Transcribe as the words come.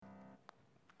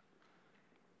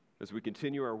As we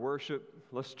continue our worship,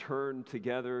 let's turn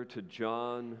together to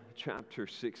John chapter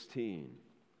 16.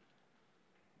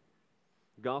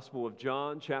 Gospel of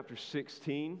John chapter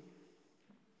 16.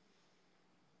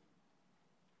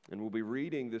 And we'll be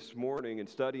reading this morning and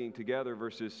studying together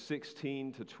verses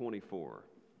 16 to 24.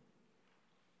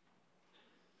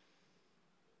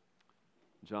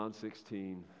 John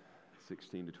 16,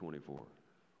 16 to 24.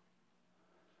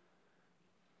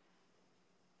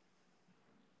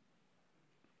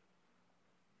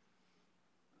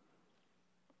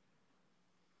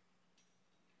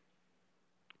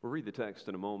 We'll read the text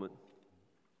in a moment.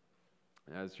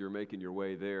 As you're making your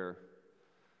way there,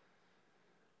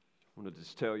 I want to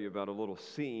just tell you about a little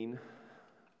scene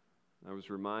I was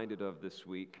reminded of this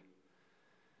week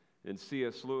in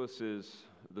C.S. Lewis's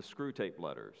The Screwtape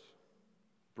Letters.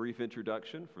 Brief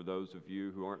introduction for those of you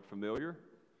who aren't familiar.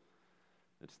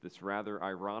 It's this rather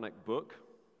ironic book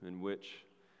in which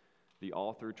the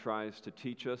author tries to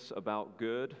teach us about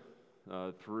good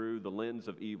through the lens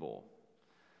of evil.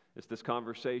 It's this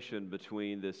conversation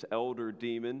between this elder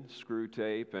demon,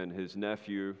 Screwtape, and his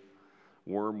nephew,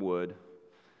 Wormwood.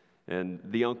 And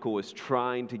the uncle is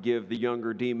trying to give the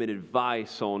younger demon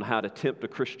advice on how to tempt a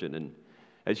Christian. And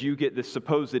as you get this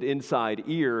supposed inside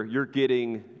ear, you're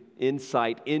getting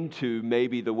insight into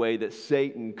maybe the way that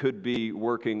Satan could be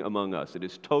working among us. It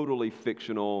is totally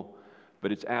fictional,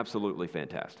 but it's absolutely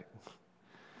fantastic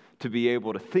to be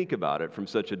able to think about it from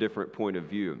such a different point of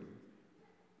view.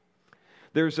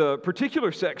 There's a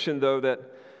particular section, though, that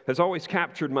has always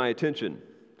captured my attention.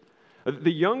 The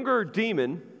younger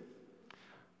demon,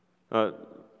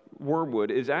 Wormwood,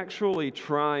 is actually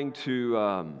trying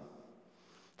to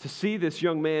see this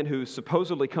young man who's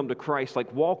supposedly come to Christ,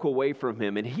 walk away from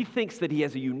him, and he thinks that he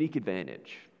has a unique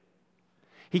advantage.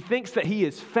 He thinks that he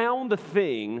has found the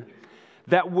thing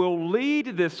that will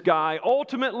lead this guy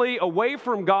ultimately away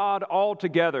from God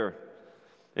altogether.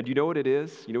 And you know what it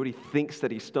is? You know what he thinks that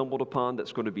he stumbled upon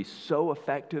that's going to be so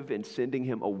effective in sending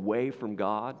him away from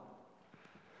God?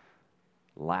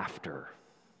 Laughter.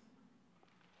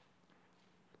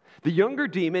 The younger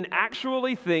demon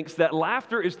actually thinks that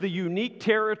laughter is the unique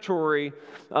territory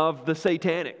of the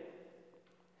satanic.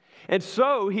 And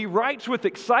so he writes with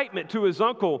excitement to his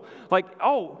uncle,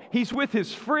 he's with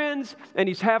his friends and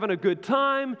he's having a good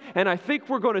time, and I think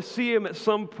we're going to see him at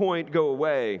some point go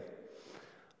away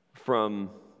from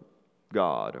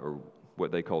God, or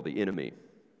what they call the enemy.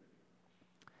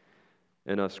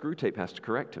 And Screwtape has to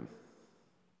correct him.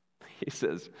 He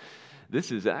says, this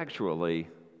is actually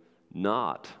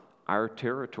not our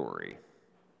territory,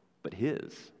 but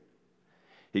his.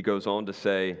 He goes on to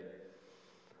say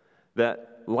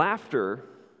that laughter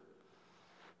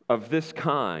of this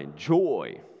kind,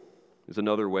 joy is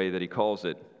another way that he calls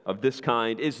it, of this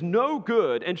kind, is no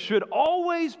good and should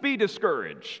always be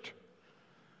discouraged.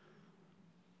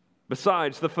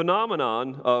 Besides, the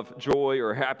phenomenon of joy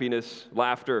or happiness,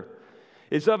 laughter,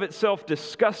 is of itself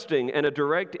disgusting and a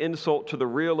direct insult to the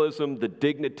realism, the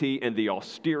dignity, and the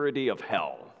austerity of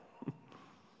hell.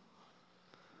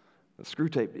 The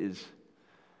Screwtape is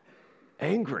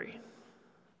angry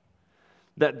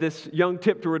that this young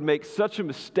tipster would make such a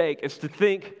mistake as to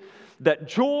think that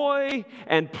joy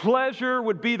and pleasure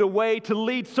would be the way to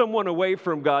lead someone away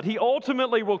from God. He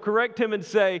ultimately will correct him and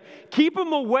say, keep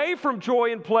him away from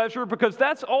joy and pleasure, because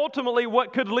that's ultimately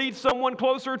what could lead someone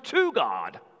closer to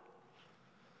God.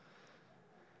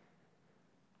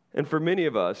 And for many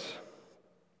of us,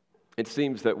 it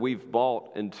seems that we've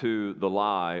bought into the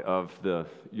lie of the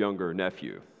younger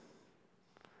nephew.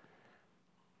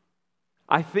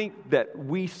 I think that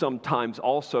we sometimes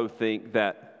also think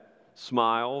that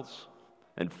smiles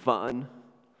and fun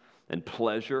and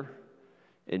pleasure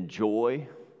and joy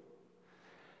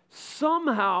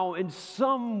somehow, in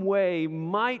some way,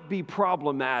 might be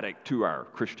problematic to our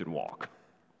Christian walk.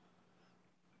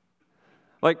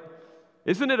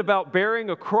 Isn't it about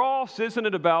bearing a cross? Isn't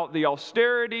it about the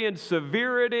austerity and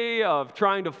severity of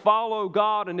trying to follow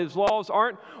God and His laws?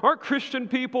 Aren't Christian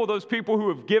people those people who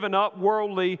have given up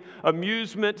worldly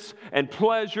amusements and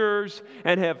pleasures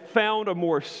and have found a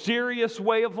more serious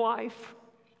way of life?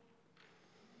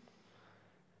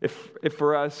 If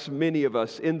for us, many of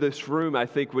us in this room, I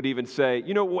think, would even say,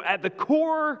 at the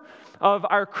core of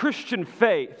our Christian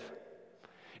faith,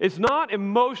 it's not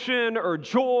emotion or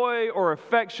joy or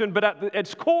affection, but at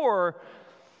its core,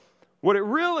 what it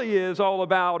really is all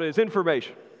about is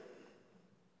information.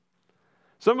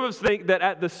 Some of us think that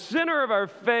at the center of our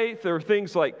faith there are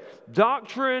things like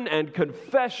doctrine and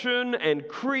confession and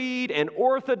creed and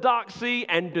orthodoxy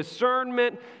and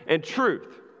discernment and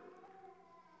truth.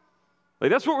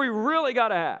 That's what we really got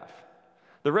to have.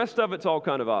 The rest of it's all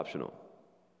kind of optional.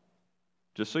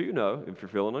 Just so you know, if you're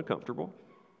feeling uncomfortable,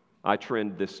 I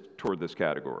trend toward this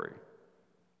category.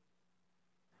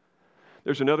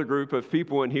 There's another group of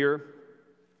people in here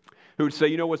who would say,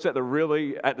 you know what's at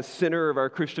the center of our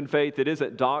Christian faith? It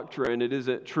isn't doctrine, it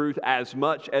isn't truth as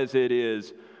much as it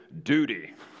is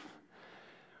duty.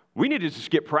 We need to just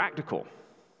get practical.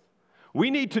 We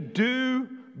need to do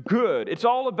good. It's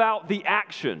all about the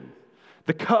action,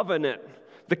 the covenant,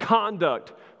 the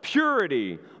conduct,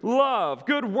 purity, love,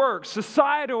 good works,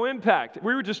 societal impact.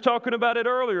 We were just talking about it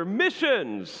earlier.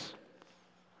 Missions.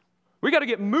 We got to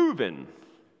get moving.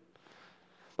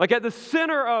 Like at the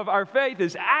center of our faith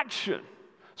is action.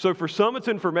 So for some it's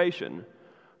information,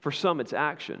 for some it's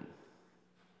action.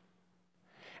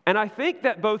 And I think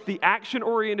that both the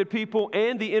action-oriented people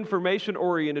and the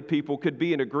information-oriented people could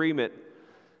be in agreement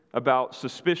about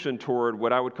suspicion toward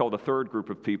what I would call the third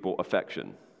group of people,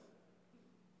 affection.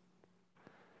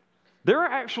 There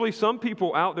are actually some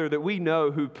people out there that we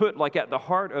know who put like at the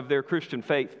heart of their Christian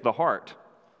faith, the heart.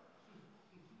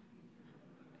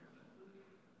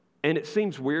 And it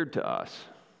seems weird to us.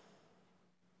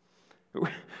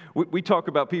 We talk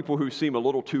about people who seem a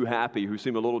little too happy, who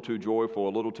seem a little too joyful,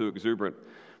 a little too exuberant.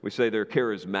 We say they're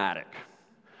charismatic.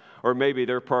 Or maybe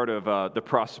they're part of the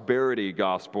prosperity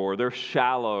gospel, or they're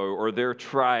shallow, or they're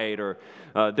trite, or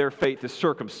their faith is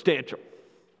circumstantial.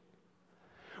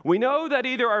 We know that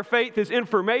either our faith is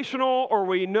informational or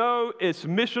we know it's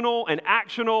missional and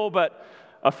actional, but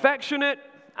affectionate,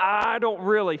 I don't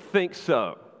really think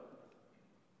so.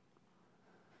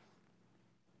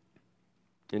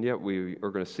 And yet we are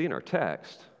going to see in our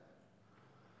text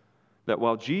that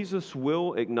while Jesus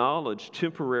will acknowledge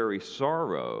temporary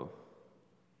sorrow,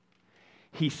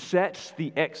 he sets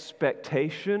the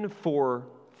expectation for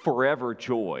forever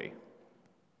joy.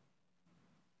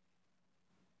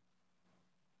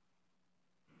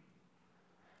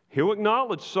 He'll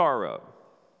acknowledge sorrow,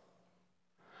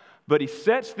 but he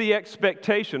sets the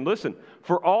expectation, listen,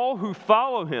 for all who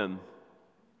follow him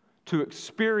to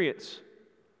experience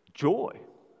joy.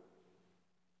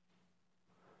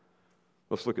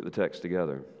 Let's look at the text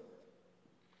together.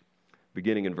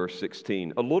 Beginning in verse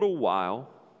 16. A little while,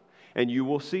 and you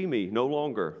will see me no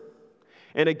longer.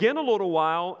 And again a little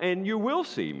while, and you will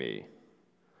see me.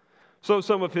 So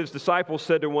some of his disciples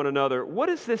said to one another, what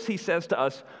is this he says to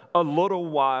us? A little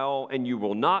while, and you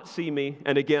will not see me.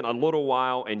 And again, a little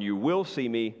while, and you will see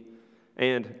me.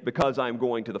 And because I am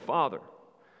going to the Father.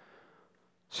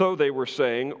 So they were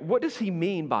saying, what does he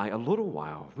mean by a little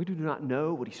while? We do not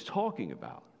know what he's talking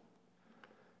about.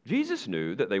 Jesus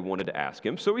knew that they wanted to ask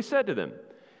him, so he said to them,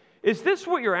 is this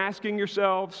what you're asking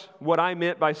yourselves? What I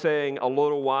meant by saying a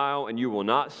little while, and you will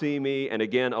not see me, and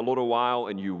again, a little while,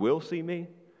 and you will see me?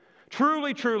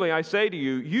 Truly, truly, I say to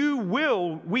you, you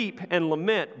will weep and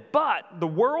lament, but the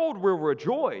world will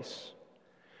rejoice.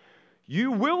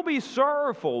 You will be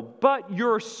sorrowful, but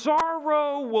your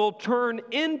sorrow will turn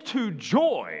into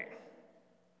joy.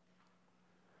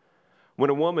 When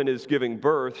a woman is giving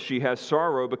birth, she has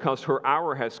sorrow because her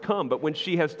hour has come. But when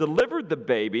she has delivered the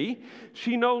baby,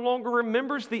 she no longer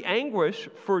remembers the anguish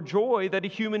for joy that a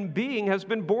human being has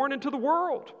been born into the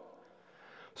world.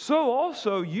 So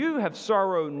also you have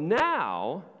sorrow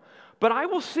now, but I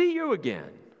will see you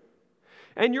again.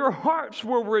 And your hearts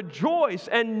will rejoice,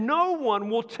 and no one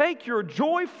will take your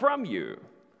joy from you.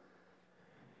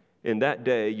 In that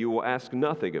day you will ask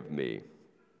nothing of me.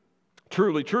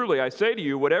 Truly, truly, I say to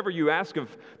you, whatever you ask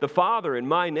of the Father in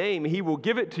my name, he will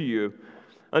give it to you.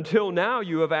 Until now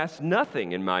you have asked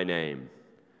nothing in my name.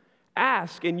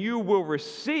 Ask, and you will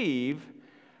receive,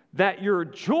 that your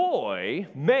joy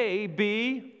may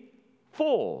be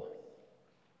full.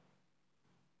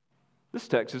 This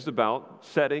text is about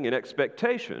setting an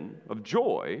expectation of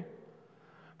joy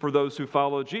for those who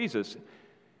follow Jesus.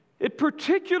 It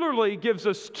particularly gives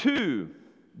us two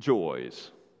joys.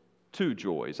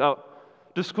 I'll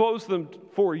disclose them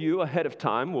for you ahead of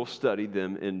time. We'll study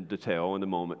them in detail in the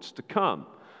moments to come.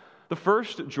 The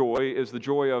first joy is the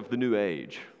joy of the new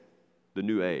age. The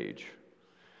new age.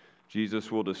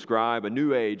 Jesus will describe a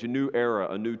new age, a new era,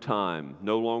 a new time,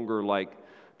 no longer like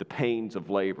the pains of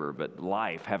labor, but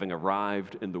life having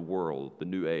arrived in the world, the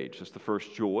new age. That's the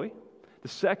first joy. The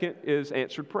second is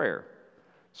answered prayer.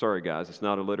 Sorry, guys, it's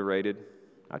not alliterated.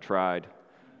 I tried.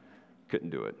 Couldn't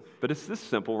do it. But it's this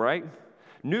simple, right?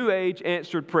 New age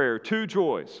answered prayer, two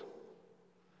joys.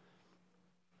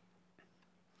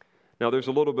 Now, there's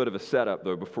a little bit of a setup,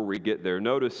 though, before we get there.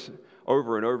 Notice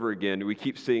over and over again, we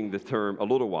keep seeing the term a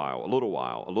little while, a little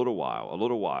while, a little while, a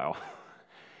little while.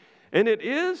 And it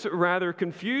is rather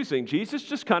confusing. Jesus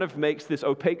just kind of makes this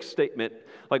opaque statement,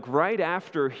 like right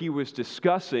after he was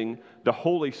discussing the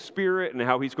Holy Spirit and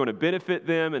how he's going to benefit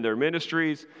them and their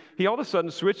ministries. He all of a sudden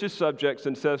switches subjects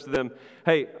and says to them,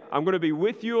 hey, I'm going to be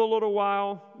with you a little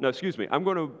while. No, excuse me.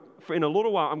 In a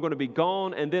little while, I'm going to be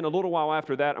gone, and then a little while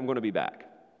after that, I'm going to be back.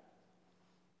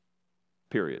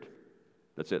 Period.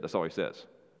 That's it. That's all he says.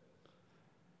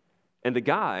 And the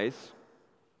guys,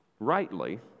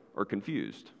 rightly, are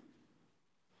confused.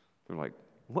 They're like,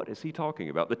 what is he talking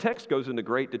about? The text goes into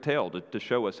great detail to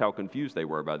show us how confused they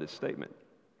were by this statement.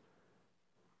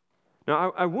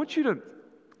 Now, I want you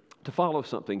to follow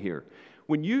something here.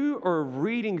 When you are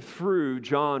reading through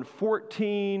John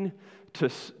 14 to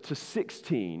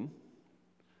 16,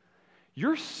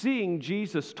 you're seeing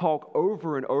Jesus talk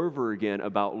over and over again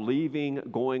about leaving,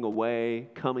 going away,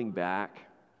 coming back.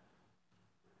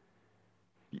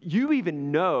 You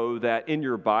even know that in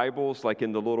your Bibles, like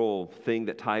in the little thing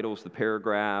that titles the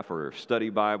paragraph or study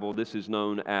Bible, this is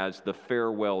known as the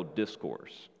farewell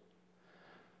discourse.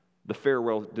 The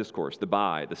farewell discourse, the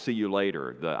bye, the see you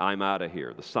later, the I'm out of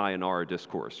here, the sayonara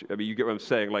discourse. I mean, you get what I'm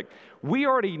saying? Like, we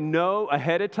already know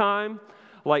ahead of time,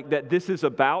 like that this is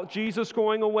about Jesus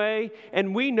going away,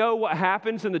 and we know what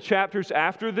happens in the chapters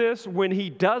after this when he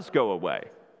does go away.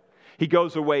 He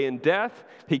goes away in death,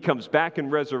 he comes back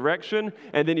in resurrection,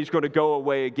 and then he's going to go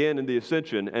away again in the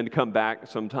ascension and come back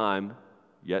sometime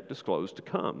yet disclosed to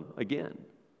come again.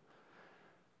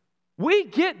 We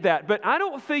get that, but I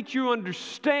don't think you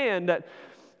understand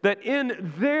that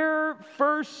in their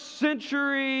first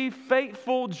century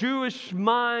faithful Jewish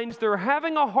minds, they're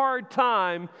having a hard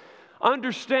time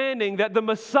understanding that the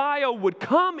Messiah would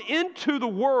come into the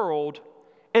world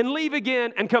and leave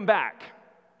again and come back.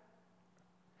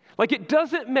 Like, it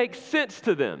doesn't make sense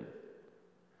to them.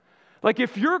 Like,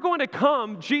 if you're going to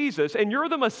come, Jesus, and you're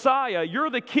the Messiah, you're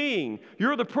the king,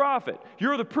 you're the prophet,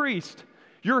 you're the priest,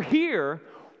 you're here,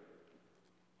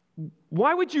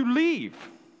 why would you leave?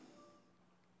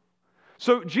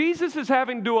 So Jesus is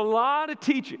having to do a lot of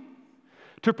teaching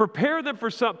to prepare them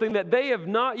for something that they have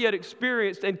not yet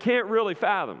experienced and can't really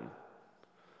fathom.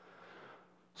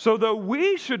 So though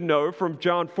we should know from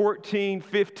John 14,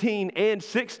 15, and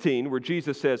 16, where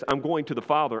Jesus says, I'm going to the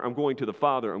Father, I'm going to the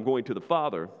Father, I'm going to the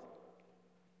Father,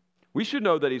 we should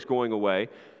know that he's going away.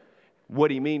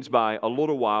 What he means by a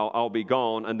little while I'll be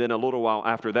gone, and then a little while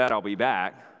after that I'll be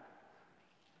back,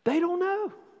 they don't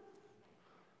know.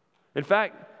 In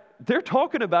fact, they're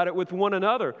talking about it with one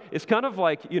another. It's kind of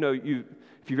like,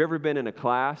 if you've ever been in a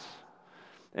class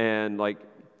and like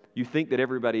you think that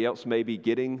everybody else may be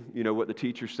getting, what the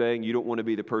teacher's saying, you don't want to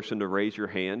be the person to raise your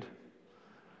hand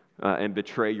and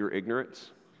betray your ignorance.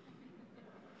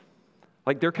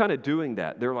 Like they're kind of doing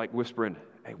that. They're like whispering,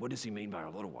 hey, what does he mean by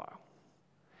a little while?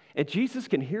 And Jesus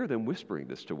can hear them whispering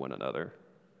this to one another.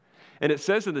 And it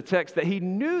says in the text that he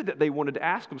knew that they wanted to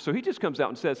ask him, so he just comes out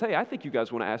and says, hey, I think you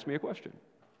guys want to ask me a question.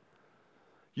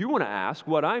 You want to ask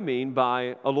what I mean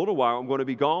by a little while I'm going to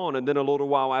be gone, and then a little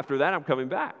while after that I'm coming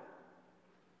back.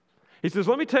 He says,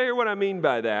 let me tell you what I mean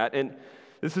by that. And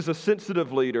this is a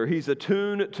sensitive leader. He's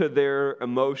attuned to their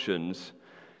emotions.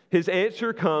 His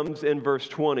answer comes in verse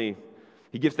 20.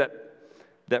 He gives that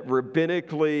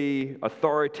rabbinically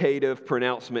authoritative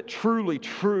pronouncement, truly,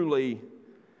 truly,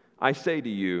 I say to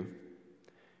you,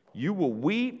 you will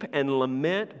weep and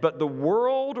lament, but the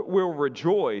world will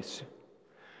rejoice.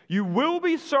 You will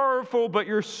be sorrowful, but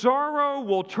your sorrow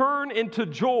will turn into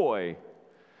joy.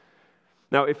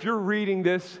 Now, if you're reading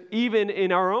this, even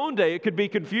in our own day, it could be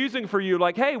confusing for you,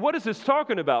 like, hey, what is this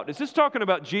talking about? Is this talking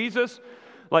about Jesus,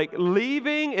 like,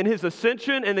 leaving in his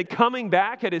ascension and then coming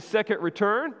back at his second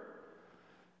return?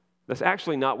 That's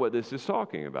actually not what this is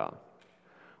talking about.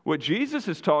 What Jesus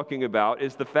is talking about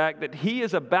is the fact that he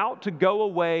is about to go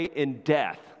away in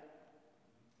death.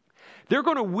 They're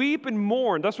going to weep and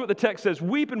mourn. That's what the text says,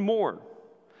 weep and mourn.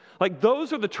 Like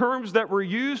those are the terms that were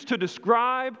used to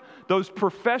describe those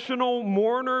professional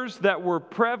mourners that were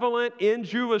prevalent in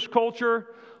Jewish culture.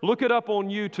 Look it up on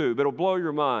YouTube. It'll blow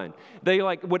your mind. They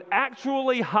would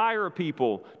actually hire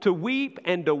people to weep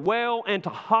and to wail and to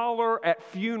holler at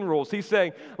funerals. He's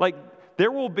saying,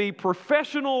 there will be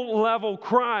professional level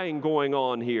crying going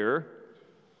on here.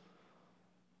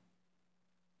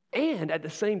 And at the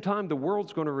same time, the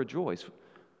world's going to rejoice.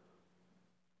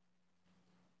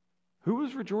 Who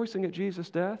was rejoicing at Jesus'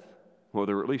 death? Well,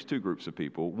 there were at least two groups of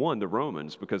people. One, the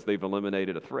Romans, because they've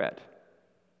eliminated a threat.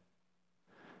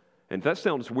 And if that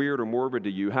sounds weird or morbid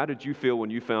to you, how did you feel when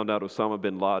you found out Osama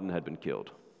bin Laden had been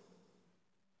killed?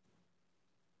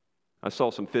 I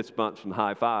saw some fist bumps and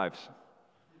high fives.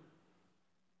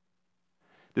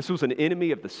 This was an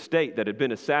enemy of the state that had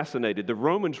been assassinated. The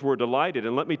Romans were delighted,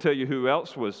 and let me tell you who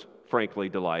else was frankly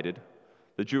delighted: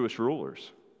 the Jewish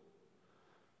rulers.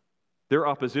 Their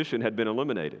opposition had been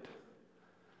eliminated.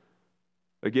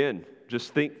 Again,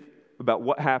 just think about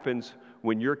what happens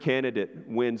when your candidate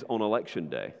wins on election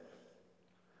day.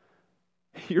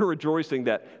 You're rejoicing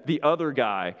that the other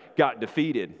guy got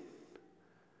defeated.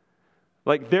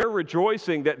 Like, they're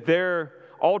rejoicing that their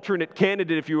alternate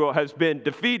candidate, if you will, has been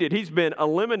defeated. He's been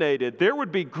eliminated. There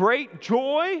would be great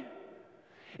joy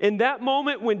in that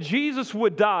moment when Jesus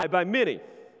would die by many.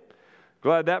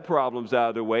 Glad that problem's out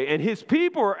of the way. And his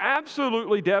people are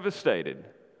absolutely devastated.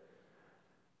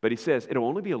 But he says, it'll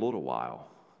only be a little while.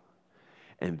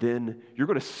 And then you're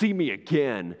going to see me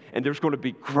again, and there's going to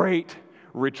be great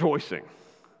rejoicing.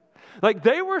 Like,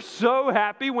 they were so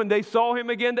happy when they saw him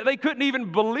again that they couldn't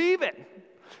even believe it.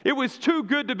 It was too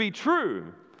good to be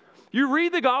true. You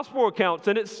read the gospel accounts,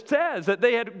 and it says that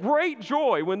they had great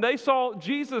joy when they saw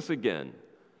Jesus again.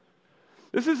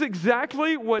 This is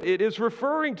exactly what it is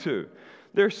referring to.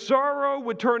 Their sorrow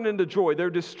would turn into joy. Their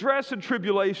distress and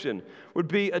tribulation would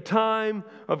be a time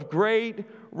of great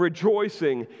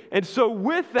rejoicing. And so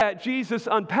with that, Jesus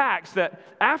unpacks that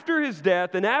after his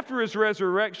death and after his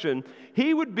resurrection,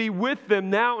 he would be with them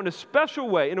now in a special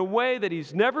way, in a way that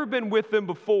he's never been with them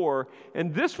before,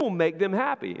 and this will make them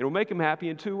happy. It will make them happy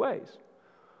in two ways.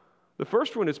 The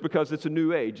first one is because it's a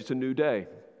new age, it's a new day.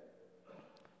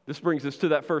 This brings us to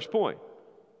that first point.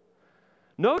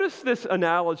 Notice this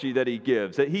analogy that he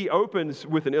gives, that he opens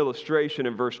with an illustration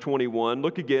in verse 21.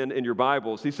 Look again in your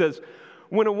Bibles. He says,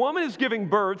 when a woman is giving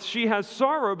birth, she has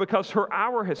sorrow because her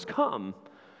hour has come.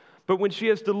 But when she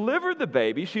has delivered the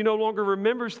baby, she no longer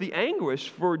remembers the anguish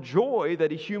for joy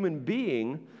that a human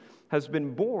being has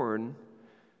been born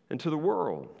into the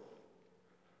world.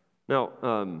 Now,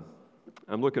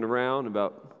 I'm looking around,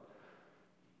 about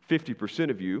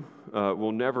 50% of you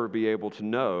will never be able to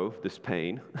know this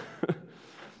pain.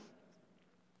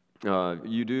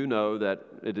 You do know that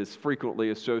it is frequently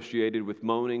associated with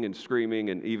moaning and screaming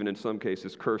and even in some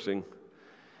cases cursing.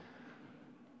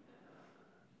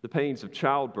 The pains of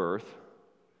childbirth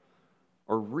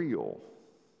are real.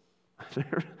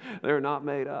 They're not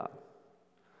made up.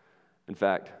 In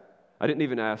fact, I didn't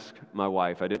even ask my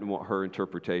wife. I didn't want her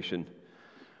interpretation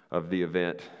of the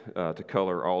event to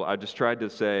color all. I just tried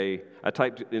to say, I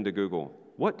typed into Google,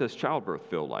 what does childbirth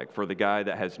feel like, for the guy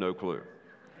that has no clue?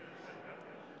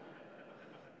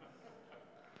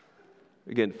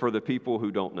 Again, for the people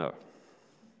who don't know.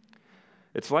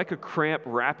 It's like a cramp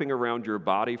wrapping around your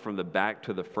body from the back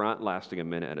to the front, lasting a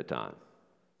minute at a time,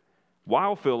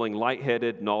 while feeling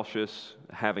lightheaded, nauseous,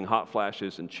 having hot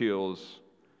flashes and chills,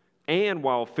 and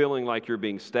while feeling like you're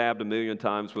being stabbed 1,000,000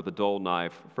 times with a dull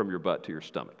knife from your butt to your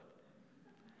stomach,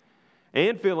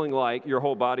 and feeling like your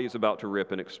whole body is about to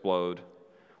rip and explode,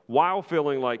 while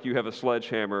feeling like you have a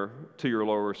sledgehammer to your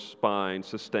lower spine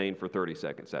sustained for 30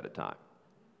 seconds at a time.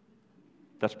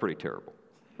 That's pretty terrible.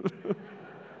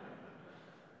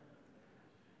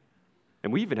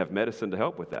 And we even have medicine to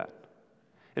help with that.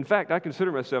 In fact, I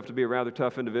consider myself to be a rather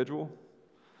tough individual.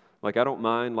 Like, I don't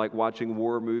mind like watching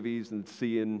war movies and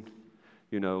seeing,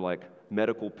 like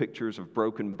medical pictures of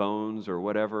broken bones or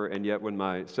whatever. And yet when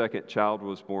my second child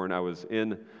was born, I was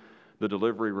in the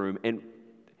delivery room, and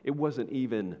it wasn't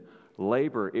even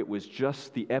labor. It was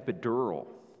just the epidural,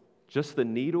 just the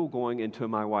needle going into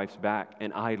my wife's back,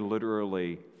 and I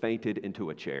literally fainted into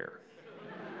a chair.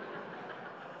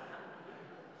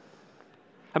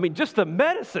 I mean, just the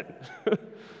medicine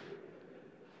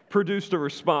produced a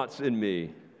response in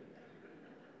me.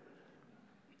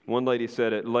 One lady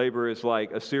said it, labor is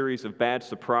like a series of bad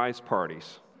surprise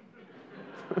parties.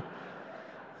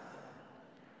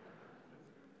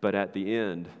 But at the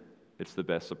end, it's the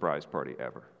best surprise party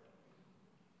ever.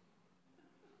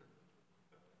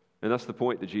 And that's the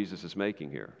point that Jesus is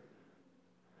making here.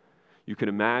 You can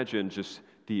imagine just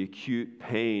the acute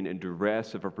pain and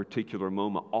duress of a particular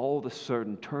moment all of a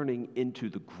sudden turning into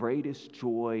the greatest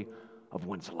joy of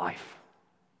one's life.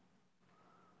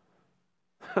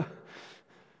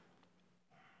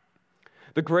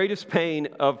 The greatest pain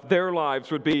of their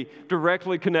lives would be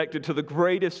directly connected to the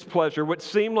greatest pleasure. What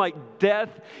seemed like death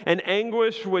and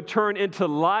anguish would turn into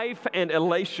life and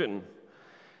elation.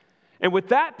 And with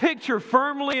that picture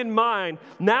firmly in mind,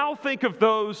 now think of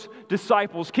those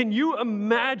disciples. Can you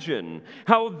imagine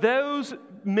how those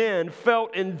men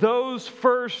felt in those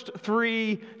first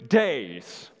 3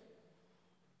 days?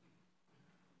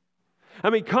 I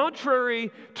mean,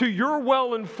 contrary to your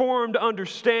well-informed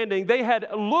understanding, they had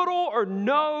little or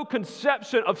no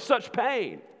conception of such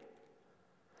pain.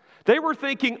 They were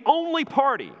thinking only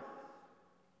party.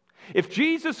 If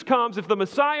Jesus comes, if the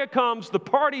Messiah comes, the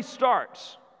party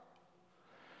starts.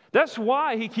 That's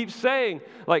why he keeps saying,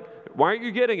 like, why aren't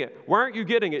you getting it? Why aren't you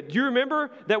getting it? Do you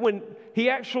remember that when he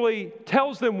actually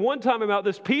tells them one time about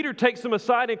this, Peter takes them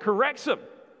aside and corrects him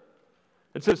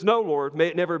and says, no, Lord, may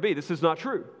it never be. This is not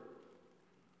true.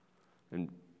 And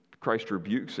Christ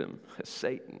rebukes him as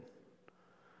Satan.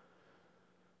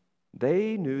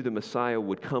 They knew the Messiah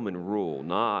would come and rule,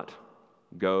 not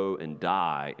go and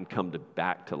die and come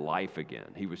back to life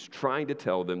again. He was trying to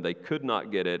tell them they could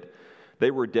not get it.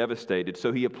 They were devastated.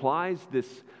 So he applies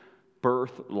this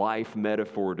birth-life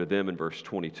metaphor to them in verse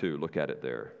 22. Look at it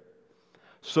there.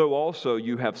 So also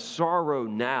you have sorrow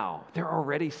now. They're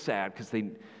already sad because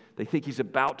they think he's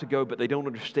about to go, but they don't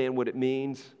understand what it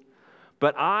means.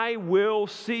 But I will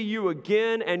see you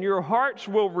again, and your hearts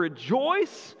will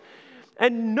rejoice,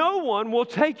 and no one will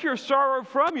take your sorrow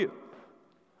from you.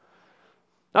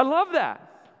 I love that.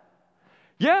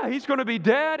 Yeah, he's going to be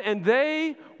dead, and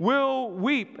they will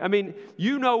weep. I mean,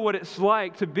 you know what it's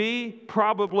like to be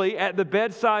probably at the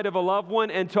bedside of a loved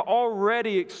one and to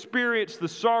already experience the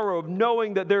sorrow of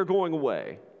knowing that they're going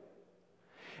away.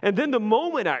 And then the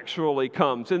moment actually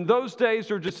comes, and those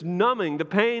days are just numbing. The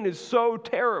pain is so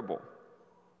terrible.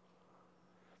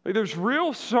 Like, there's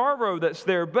real sorrow that's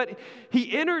there, but he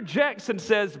interjects and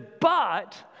says,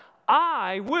 but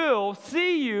I will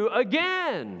see you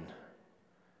again.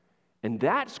 And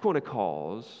that's going to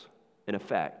cause an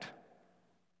effect.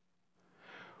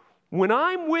 When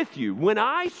I'm with you, when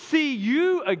I see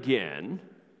you again,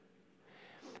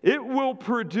 it will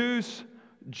produce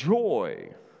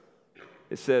joy.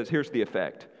 It says, here's the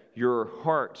effect. Your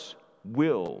hearts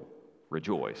will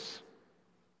rejoice.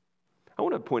 I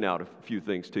want to point out a few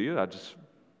things to you. I just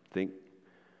think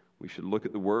we should look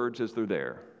at the words as they're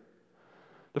there.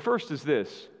 The first is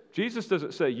this. Jesus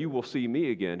doesn't say, you will see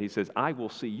me again. He says, I will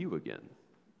see you again.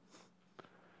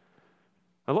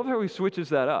 I love how he switches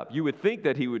that up. You would think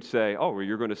that he would say, oh, well,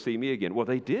 you're going to see me again. Well,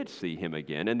 they did see him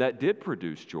again, and that did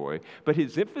produce joy. But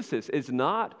his emphasis is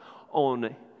not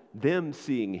on them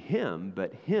seeing him,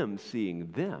 but him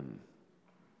seeing them.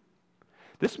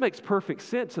 This makes perfect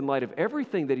sense in light of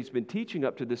everything that he's been teaching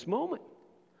up to this moment.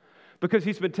 Because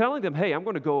he's been telling them, hey, I'm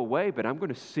going to go away, but I'm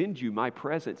going to send you my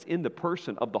presence in the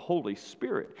person of the Holy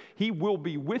Spirit. He will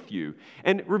be with you.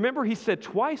 And remember, he said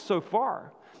twice so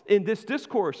far in this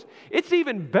discourse, it's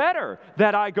even better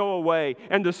that I go away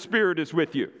and the Spirit is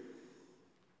with you.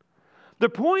 The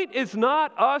point is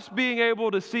not us being able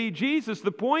to see Jesus.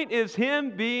 The point is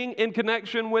him being in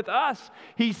connection with us.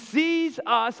 He sees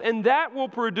us, and that will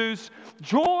produce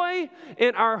joy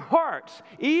in our hearts.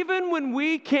 Even when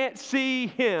we can't see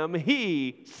him,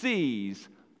 he sees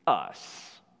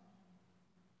us.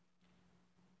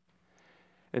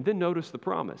 And then notice the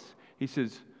promise. He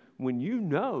says, when you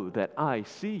know that I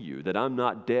see you, that I'm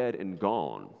not dead and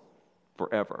gone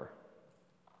forever,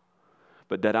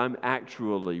 but that I'm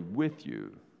actually with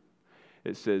you,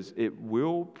 it says it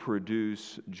will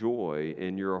produce joy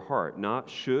in your heart. Not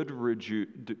should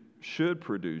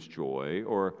produce joy,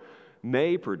 or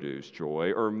may produce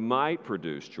joy, or might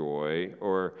produce joy,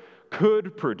 or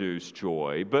could produce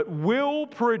joy, but will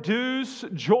produce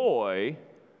joy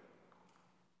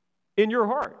in your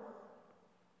heart.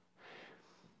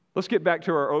 Let's get back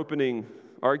to our opening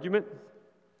argument.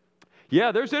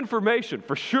 Yeah, there's information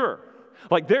for sure.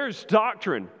 Like, there's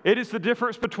doctrine. It is the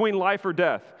difference between life or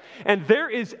death. And there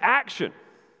is action,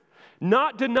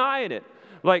 not denying it.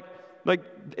 Like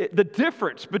the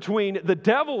difference between the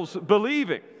devil's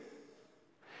believing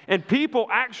and people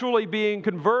actually being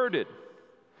converted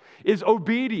is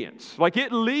obedience. Like,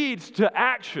 it leads to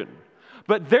action.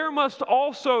 But there must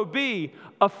also be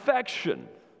affection.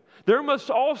 There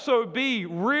must also be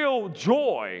real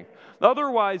joy.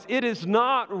 Otherwise, it is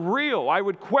not real. I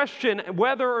would question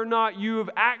whether or not you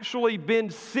have actually been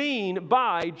seen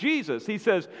by Jesus. He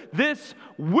says, this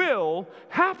will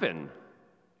happen.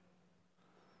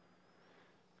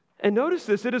 And notice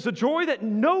this, it is a joy that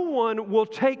no one will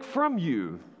take from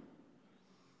you.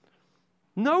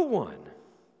 No one.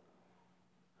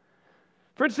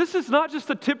 Friends, this is not just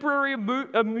the temporary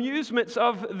amusements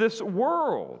of this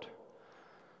world.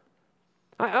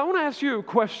 I want to ask you a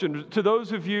question to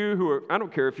those of you who are, I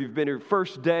don't care if you've been here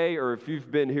first day or if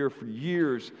you've been here for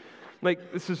years.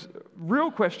 Like, this is a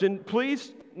real question.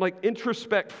 Please,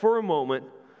 introspect for a moment.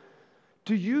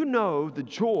 Do you know the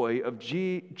joy of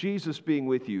Jesus being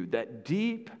with you? That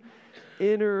deep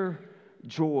inner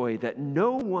joy that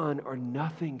no one or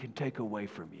nothing can take away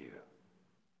from you.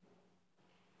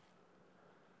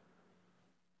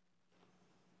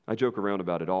 I joke around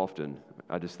about it often.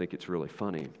 I just think it's really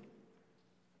funny.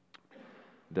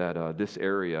 that this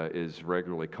area is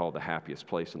regularly called the happiest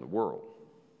place in the world.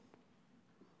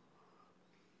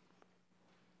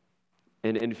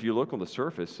 And if you look on the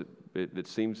surface, it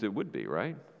seems it would be,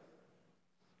 right?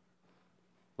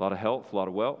 A lot of health, a lot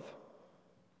of wealth.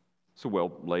 It's a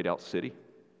well laid out city.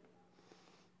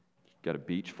 Got a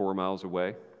beach 4 miles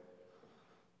away.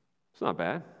 It's not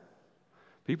bad.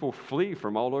 People flee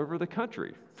from all over the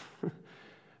country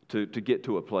to get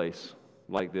to a place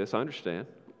like this. I understand.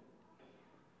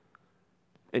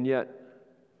 And yet,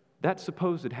 that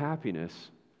supposed happiness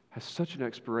has such an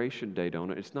expiration date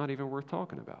on it, it's not even worth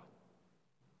talking about.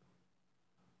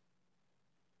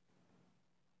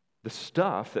 The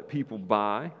stuff that people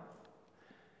buy,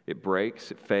 it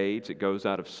breaks, it fades, it goes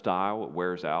out of style, it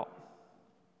wears out.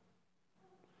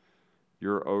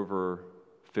 Your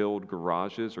overfilled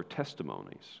garages are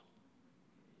testimonies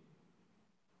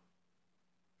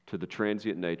to the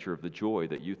transient nature of the joy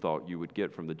that you thought you would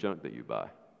get from the junk that you buy.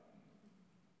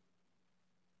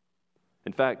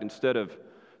 In fact, instead of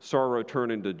sorrow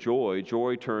turning to joy,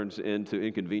 joy turns into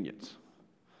inconvenience.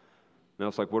 Now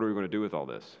it's like, what are we going to do with all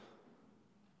this?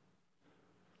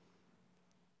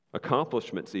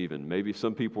 Accomplishments even. Maybe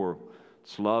some people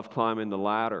just love climbing the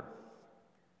ladder.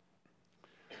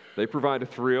 They provide a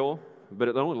thrill, but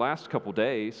it only lasts a couple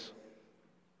days.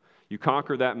 You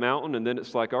conquer that mountain, and then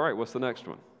it's like, all right, what's the next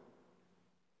one?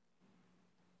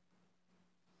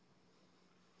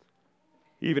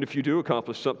 Even if you do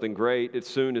accomplish something great, it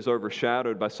soon is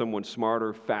overshadowed by someone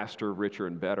smarter, faster, richer,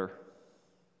 and better.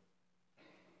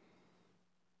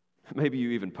 Maybe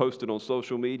you even post it on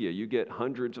social media. You get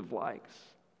hundreds of likes.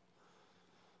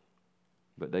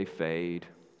 But they fade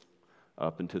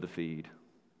up into the feed.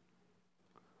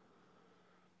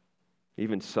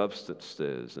 Even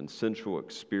substances and sensual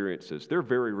experiences, they're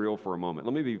very real for a moment.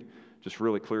 Let me be just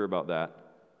really clear about that.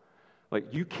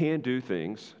 Like, you can do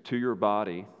things to your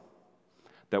body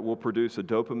that will produce a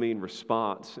dopamine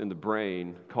response in the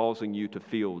brain, causing you to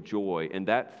feel joy, and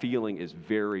that feeling is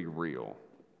very real.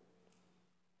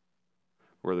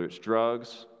 Whether it's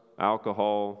drugs,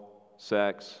 alcohol,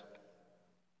 sex.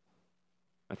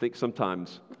 I think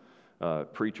sometimes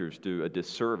preachers do a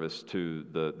disservice to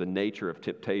the nature of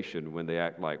temptation when they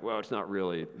act like, well, it's not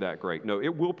really that great. No,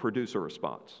 it will produce a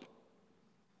response.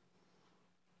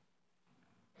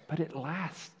 But it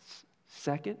lasts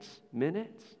seconds,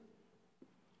 minutes.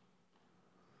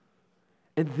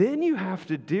 And then you have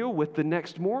to deal with the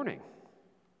next morning.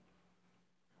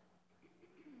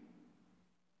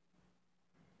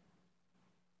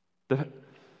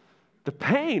 The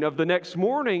pain of the next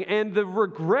morning and the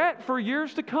regret for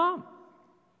years to come.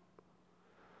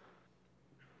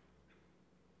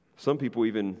 Some people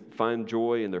even find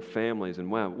joy in their families,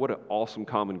 and wow, what an awesome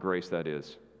common grace that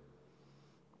is.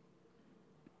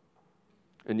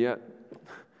 And yet,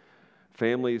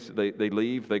 families, they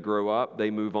leave, they grow up, they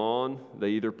move on, they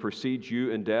either precede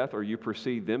you in death or you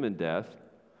precede them in death.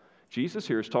 Jesus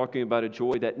here is talking about a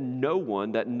joy that no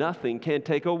one, that nothing can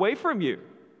take away from you.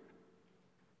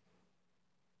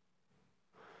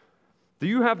 Do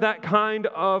you have that kind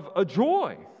of a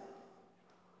joy?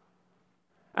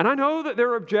 And I know that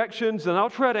there are objections, and I'll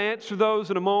try to answer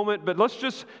those in a moment, but let's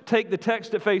just take the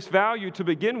text at face value to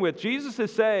begin with. Jesus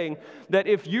is saying that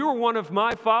if you are one of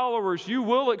my followers, you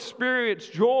will experience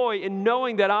joy in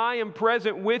knowing that I am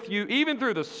present with you, even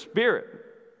through the Spirit.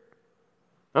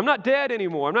 I'm not dead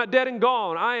anymore. I'm not dead and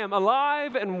gone. I am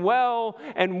alive and well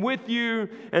and with you,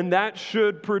 and that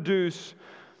should produce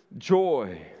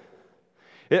joy.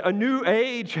 A new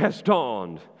age has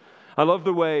dawned. I love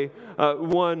the way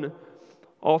one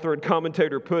author and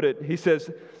commentator put it. He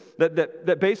says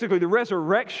that basically the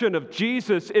resurrection of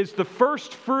Jesus is the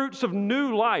first fruits of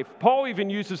new life. Paul even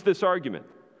uses this argument.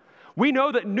 We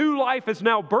know that new life has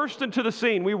now burst into the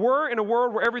scene. We were in a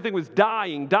world where everything was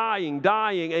dying,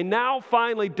 and now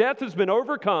finally death has been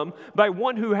overcome by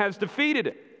one who has defeated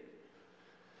it.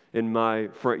 In my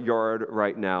front yard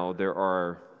right now, there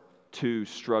are 2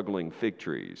 struggling fig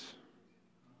trees.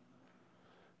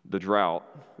 The drought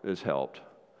has helped.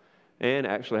 And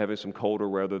actually having some colder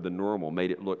weather than normal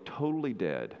made it look totally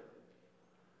dead.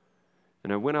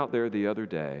 And I went out there the other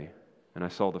day and I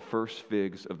saw the first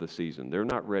figs of the season. They're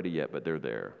not ready yet, but they're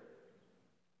there.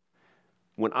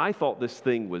 When I thought this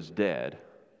thing was dead,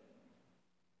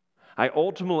 I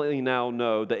ultimately now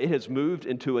know that it has moved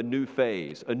into a new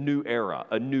phase, a new era,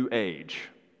 a new age,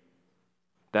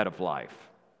 that of life.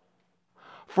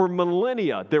 For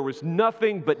millennia, there was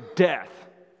nothing but death.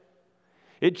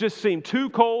 It just seemed too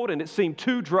cold and it seemed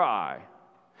too dry.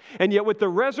 And yet with the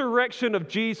resurrection of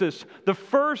Jesus, the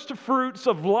first fruits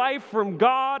of life from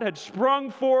God had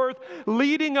sprung forth,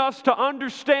 leading us to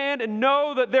understand and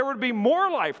know that there would be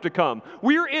more life to come.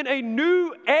 We're in a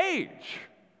new age.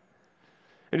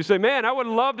 And you say, man, I would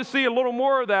love to see a little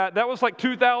more of that. That was like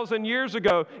 2,000 years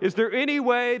ago. Is there any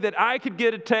way that I could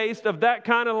get a taste of that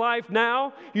kind of life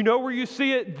now? You know where you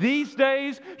see it these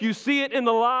days? You see it in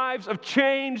the lives of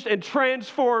changed and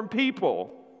transformed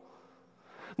people.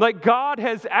 Like God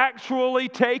has actually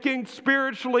taken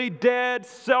spiritually dead,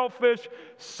 selfish,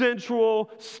 sensual,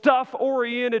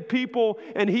 stuff-oriented people,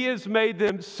 and He has made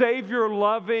them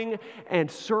Savior-loving and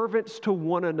servants to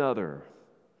one another.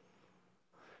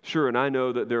 Sure, and I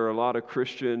know that there are a lot of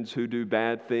Christians who do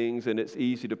bad things, and it's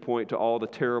easy to point to all the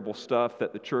terrible stuff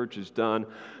that the church has done.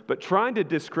 But trying to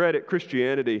discredit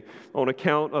Christianity on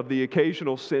account of the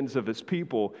occasional sins of its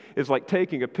people is like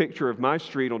taking a picture of my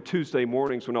street on Tuesday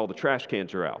mornings when all the trash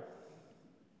cans are out.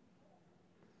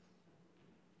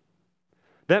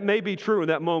 That may be true in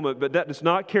that moment, but that does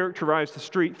not characterize the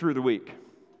street through the week.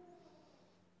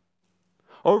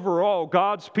 Overall,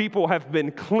 God's people have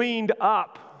been cleaned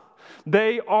up.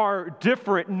 They are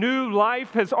different. New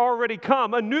life has already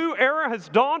come. A new era has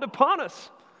dawned upon us.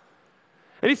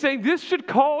 And He's saying this should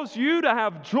cause you to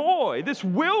have joy. This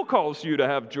will cause you to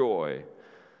have joy.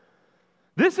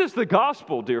 This is the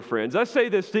gospel, dear friends. I say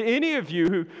this to any of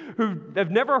you who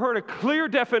have never heard a clear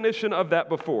definition of that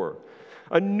before.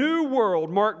 A new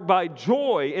world marked by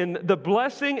joy in the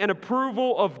blessing and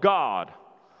approval of God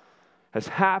has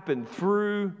happened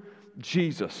through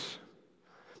Jesus.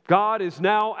 God is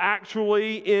now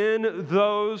actually in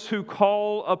those who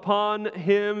call upon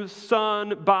His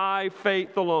Son by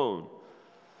faith alone.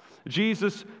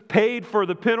 Jesus paid for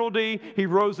the penalty. He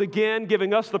rose again,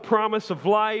 giving us the promise of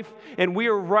life, and we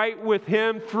are right with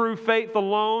Him through faith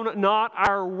alone, not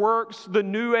our works. The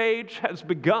new age has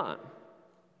begun.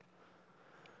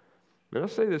 And I'll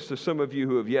say this to some of you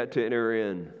who have yet to enter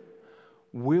in.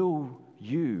 Will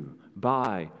you,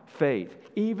 by faith,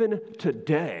 even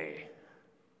today,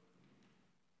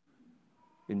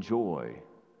 enjoy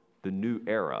the new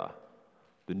era,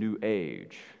 the new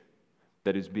age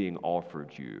that is being offered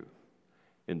you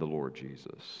in the Lord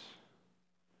Jesus?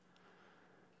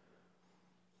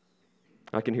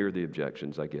 I can hear the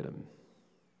objections. I get them.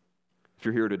 If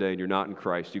you're here today and you're not in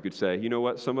Christ, you could say, you know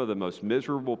what? Some of the most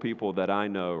miserable people that I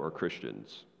know are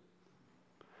Christians.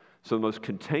 So the most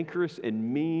cantankerous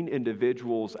and mean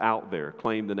individuals out there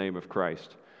claim the name of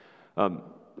Christ.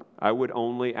 I would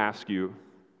only ask you,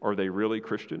 are they really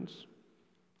Christians?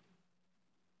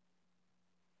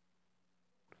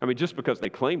 I mean, just because they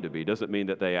claim to be doesn't mean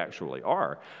that they actually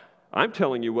are. I'm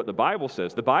telling you what the Bible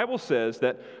says. The Bible says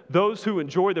that those who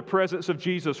enjoy the presence of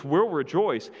Jesus will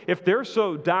rejoice. If they're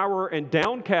so dour and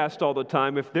downcast all the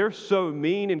time, if they're so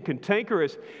mean and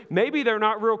cantankerous, maybe they're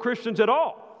not real Christians at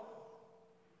all.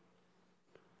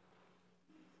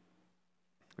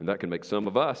 And that can make some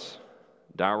of us,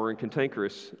 dour and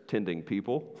cantankerous tending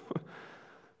people,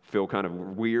 feel kind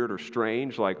of weird or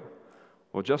strange, like,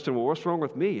 well, Justin, what's wrong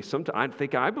with me? I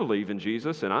think I believe in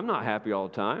Jesus, and I'm not happy all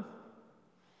the time.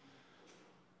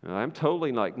 I'm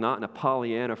totally like not in a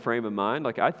Pollyanna frame of mind.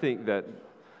 Like I think that the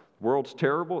world's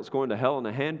terrible. It's going to hell in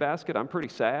a handbasket. I'm pretty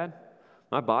sad.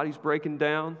 My body's breaking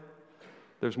down.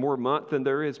 There's more month than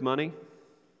there is money.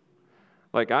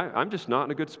 Like I'm just not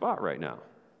in a good spot right now.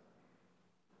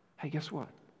 Hey, guess what?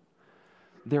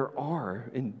 There are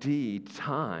indeed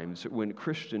times when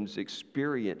Christians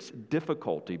experience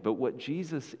difficulty, but what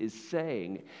Jesus is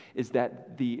saying is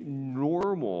that the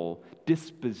normal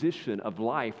disposition of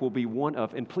life will be one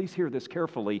of, and please hear this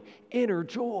carefully, inner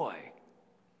joy.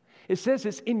 It says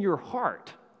it's in your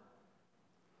heart.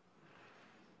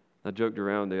 I joked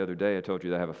around the other day, I told you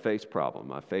that I have a face problem.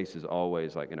 My face is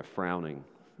always like in a frowning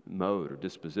mode or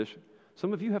disposition.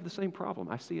 Some of you have the same problem.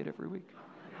 I see it every week.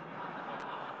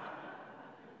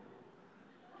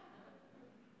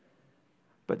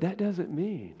 But that doesn't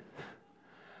mean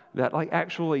that like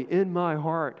actually in my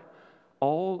heart,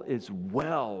 all is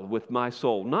well with my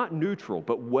soul. Not neutral,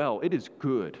 but well. It is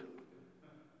good.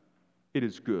 It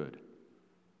is good.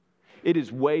 It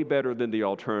is way better than the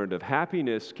alternative.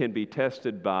 Happiness can be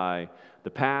tested by the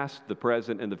past, the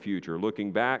present, and the future.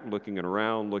 Looking back, looking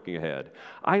around, looking ahead.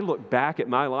 I look back at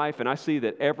my life and I see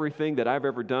that everything that I've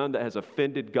ever done that has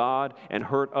offended God and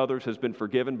hurt others has been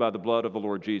forgiven by the blood of the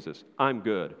Lord Jesus. I'm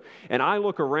good. And I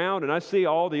look around and I see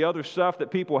all the other stuff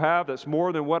that people have that's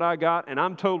more than what I got, and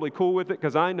I'm totally cool with it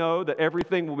because I know that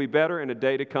everything will be better in a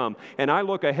day to come. And I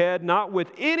look ahead not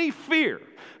with any fear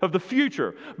of the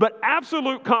future, but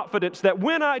absolute confidence that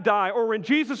when I die or when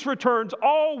Jesus returns,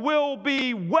 all will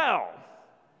be well.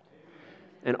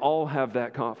 and all have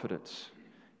that confidence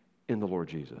in the Lord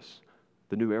Jesus.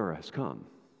 The new era has come.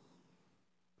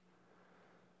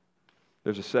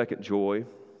 There's a second joy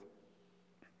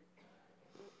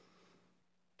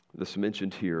that's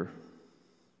mentioned here,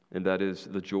 and that is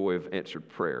the joy of answered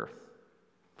prayer.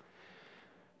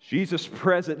 Jesus'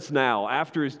 presence now,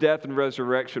 after his death and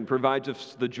resurrection, provides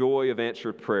us the joy of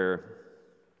answered prayer.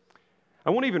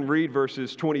 I won't even read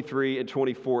verses 23 and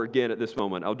 24 again at this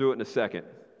moment. I'll do it in a second.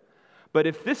 But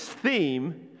if this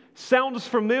theme sounds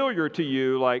familiar to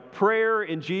you, like prayer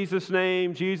in Jesus'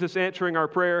 name, Jesus answering our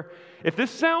prayer, if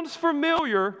this sounds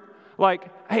familiar,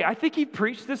 like, hey, I think he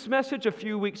preached this message a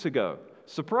few weeks ago.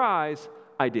 Surprise,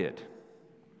 I did.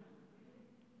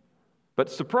 But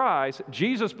surprise,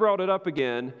 Jesus brought it up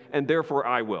again, and therefore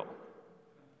I will.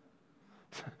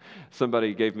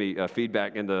 Somebody gave me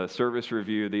feedback in the service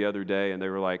review the other day, and they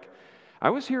were like, I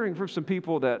was hearing from some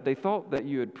people that they thought that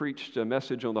you had preached a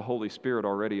message on the Holy Spirit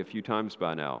already a few times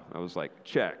by now. I was like,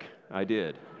 check, I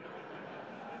did.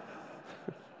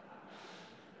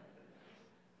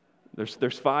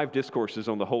 There's 5 discourses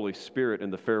on the Holy Spirit in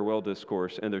the farewell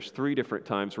discourse, and there's 3 different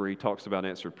times where he talks about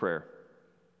answered prayer.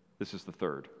 This is the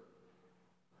 3rd.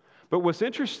 But what's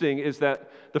interesting is that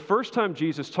the first 2 times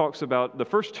Jesus talks about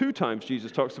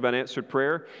answered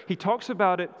prayer, he talks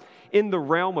about it in the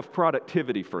realm of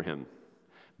productivity for him,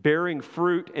 bearing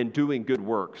fruit and doing good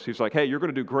works. He's like, hey, you're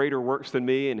going to do greater works than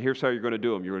me, and here's how you're going to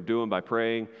do them. You're going to do them by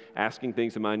praying, asking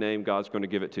things in my name, God's going to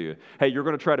give it to you. Hey, you're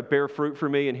going to try to bear fruit for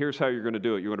me, and here's how you're going to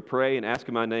do it. You're going to pray and ask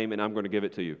in my name, and I'm going to give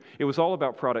it to you. It was all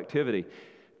about productivity.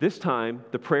 This time,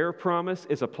 the prayer promise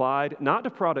is applied not to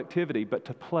productivity, but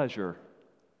to pleasure.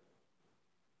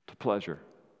 To pleasure.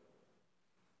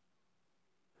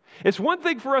 It's one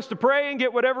thing for us to pray and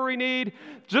get whatever we need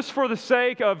just for the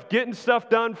sake of getting stuff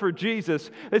done for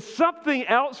Jesus. It's something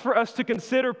else for us to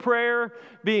consider prayer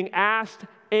being asked,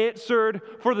 answered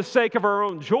for the sake of our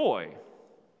own joy.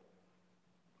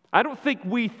 I don't think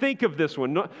we think of this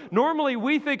one. Normally,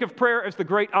 we think of prayer as the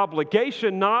great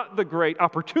obligation, not the great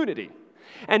opportunity.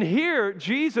 And here,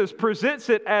 Jesus presents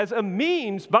it as a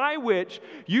means by which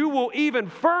you will even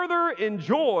further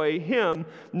enjoy Him.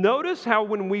 Notice how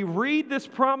when we read this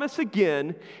promise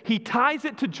again, He ties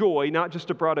it to joy, not just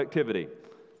to productivity.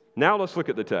 Now let's look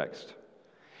at the text.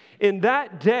 In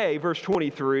that day, verse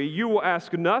 23, you will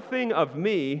ask nothing of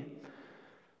me.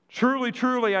 Truly,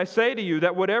 truly, I say to you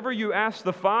that whatever you ask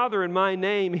the Father in my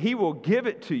name, He will give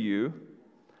it to you.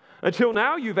 Until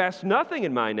now, you've asked nothing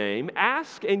in my name.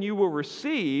 Ask and you will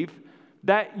receive,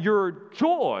 that your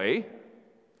joy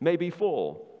may be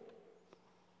full.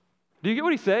 Do you get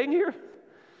what he's saying here?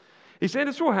 He's saying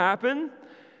this will happen,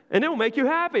 and it will make you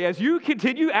happy. As you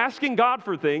continue asking God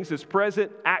for things, this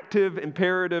present, active,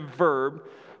 imperative verb,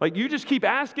 like you just keep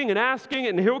asking,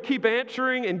 and He'll keep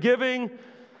answering and giving,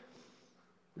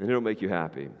 and it'll make you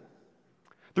happy.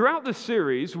 Throughout this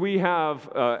series, we have,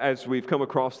 as we've come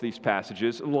across these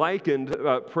passages, likened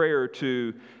prayer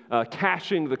to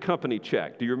cashing the company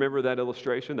check. Do you remember that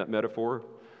illustration, that metaphor?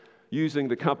 Using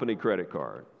the company credit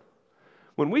card.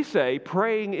 When we say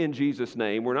praying in Jesus'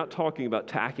 name, we're not talking about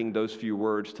tacking those few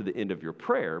words to the end of your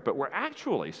prayer, but we're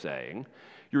actually saying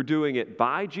you're doing it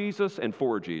by Jesus and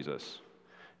for Jesus.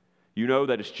 You know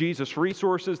that it's Jesus'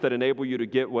 resources that enable you to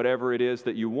get whatever it is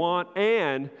that you want,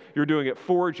 and you're doing it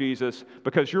for Jesus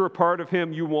because you're a part of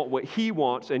Him, you want what He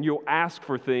wants, and you'll ask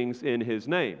for things in His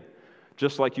name,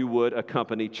 just like you would a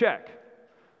company check.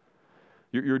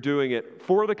 You're doing it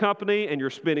for the company, and you're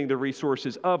spending the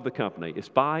resources of the company. It's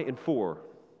by and for.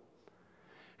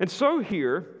 And so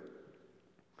here,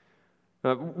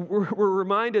 we're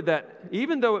reminded that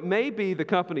even though it may be the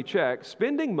company check,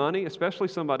 spending money, especially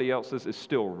somebody else's, is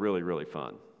still really, really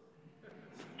fun.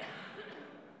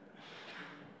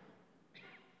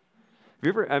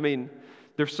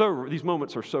 These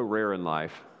moments are so rare in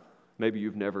life. Maybe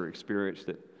you've never experienced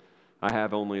it. I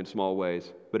have only in small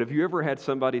ways. But have you ever had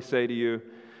somebody say to you,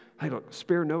 hey, look,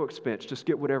 spare no expense, just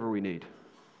get whatever we need.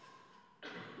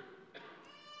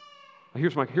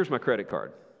 Here's my credit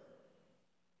card.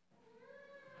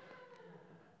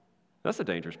 That's a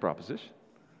dangerous proposition.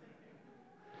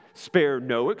 Spare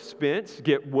no expense,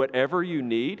 get whatever you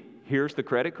need. Here's the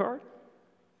credit card.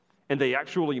 And they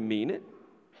actually mean it.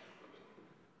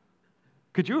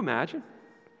 Could you imagine?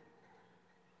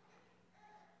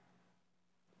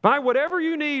 Buy whatever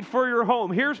you need for your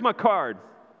home. Here's my card.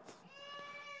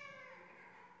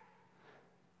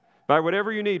 Buy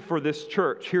whatever you need for this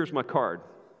church. Here's my card.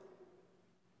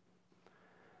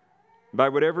 Buy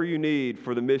whatever you need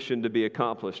for the mission to be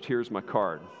accomplished. Here's my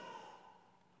card.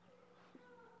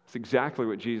 It's exactly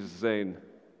what Jesus is saying.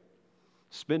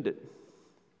 Spend it.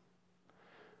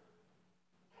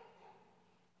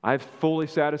 I've fully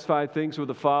satisfied things with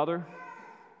the Father,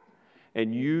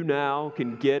 and you now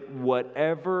can get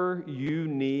whatever you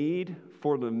need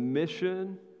for the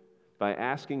mission by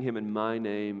asking Him in my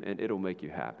name, and it'll make you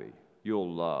happy.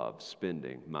 You'll love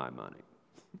spending my money.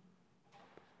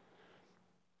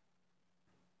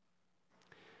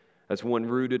 As one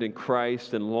rooted in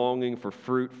Christ and longing for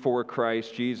fruit for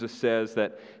Christ, Jesus says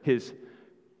that His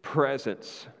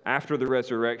presence after the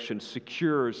resurrection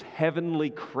secures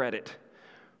heavenly credit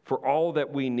for all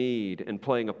that we need in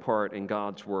playing a part in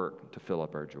God's work to fill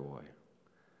up our joy.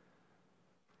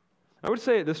 I would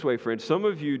say it this way, friends. Some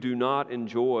of you do not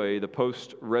enjoy the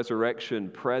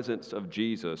post-resurrection presence of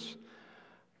Jesus,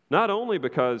 not only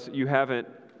because you haven't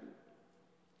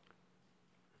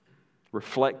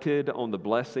reflected on the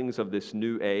blessings of this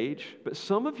new age, but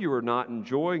some of you are not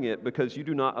enjoying it because you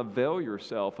do not avail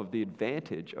yourself of the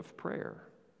advantage of prayer.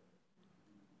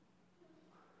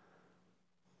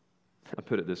 I'll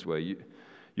put it this way.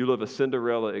 You live a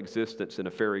Cinderella existence in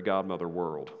a fairy godmother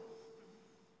world.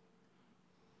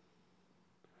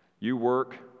 You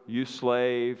work, you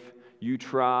slave, you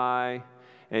try,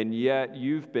 and yet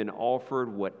you've been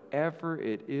offered whatever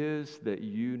it is that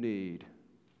you need.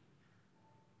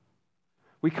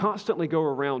 We constantly go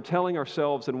around telling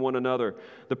ourselves and one another,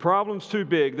 the problem's too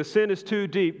big, the sin is too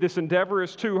deep, this endeavor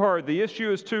is too hard, the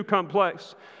issue is too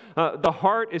complex, the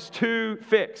heart is too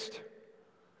fixed.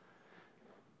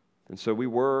 And so we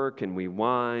work and we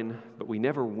whine, but we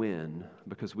never win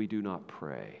because we do not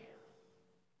pray.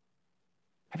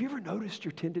 Have you ever noticed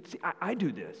your tendency? I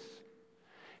do this.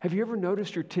 Have you ever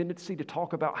noticed your tendency to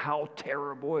talk about how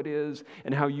terrible it is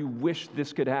and how you wish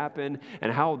this could happen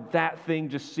and how that thing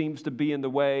just seems to be in the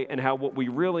way and how what we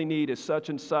really need is such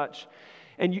and such?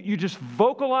 And you just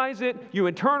vocalize it, you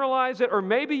internalize it, or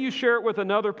maybe you share it with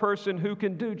another person who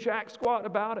can do jack squat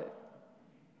about it.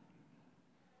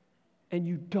 And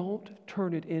you don't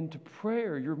turn it into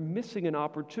prayer. You're missing an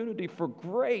opportunity for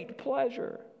great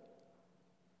pleasure.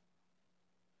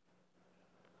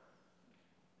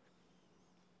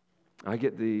 I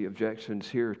get the objections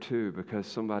here too because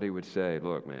somebody would say,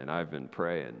 look, man, I've been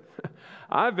praying.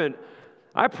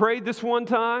 I prayed this one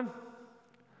time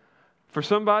for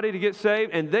somebody to get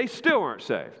saved and they still aren't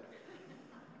saved.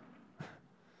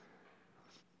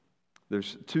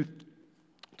 There's two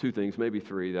things, maybe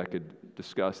three, that I could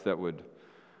discuss that would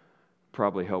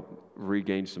probably help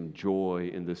regain some joy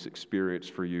in this experience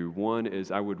for you. One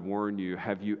is I would warn you,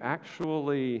 have you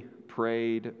actually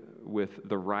prayed with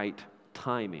the right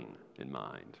timing in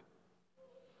mind?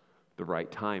 The right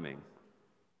timing.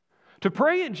 To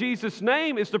pray in Jesus'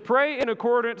 name is to pray in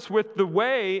accordance with the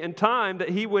way and time that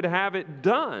He would have it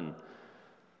done.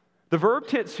 The verb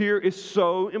tense here is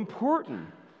so important.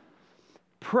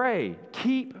 Pray,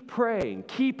 keep praying,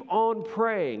 keep on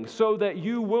praying so that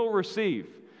you will receive.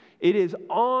 It is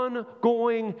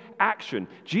ongoing action.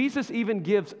 Jesus even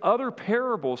gives other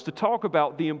parables to talk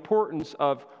about the importance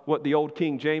of what the old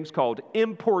King James called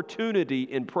importunity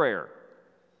in prayer.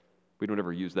 We don't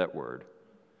ever use that word.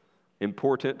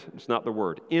 Important, it's not the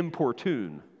word.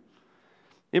 Importune.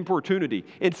 Importunity.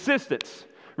 Insistence.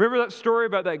 Remember that story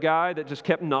about that guy that just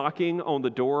kept knocking on the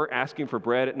door asking for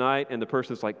bread at night and the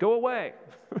person's like, go away.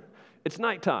 It's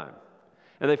nighttime.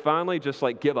 And they finally just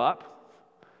give up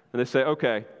and they say,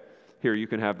 okay, here, you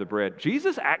can have the bread.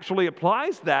 Jesus actually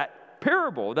applies that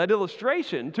parable, that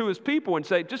illustration to His people and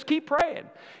say, just keep praying,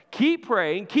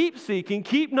 keep seeking,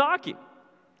 keep knocking.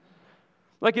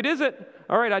 It isn't,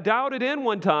 all right, I dialed it in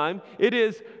one time. It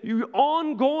is you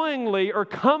ongoingly are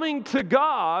coming to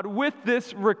God with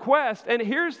this request. And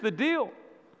here's the deal.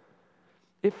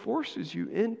 It forces you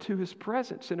into His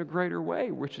presence in a greater way,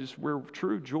 which is where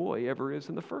true joy ever is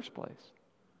in the first place.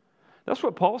 That's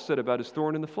what Paul said about his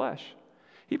thorn in the flesh.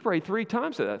 He prayed 3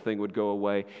 times that thing would go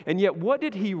away. And yet, what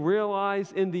did he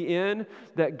realize in the end?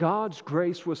 That God's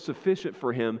grace was sufficient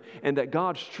for him and that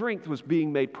God's strength was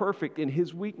being made perfect in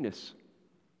his weakness.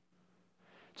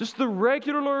 Just the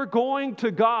regular going to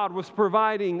God was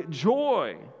providing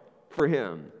joy for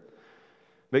him.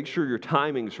 Make sure your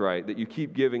timing's right, that you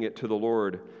keep giving it to the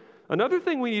Lord. Another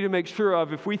thing we need to make sure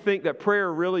of if we think that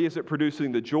prayer really isn't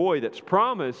producing the joy that's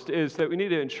promised is that we need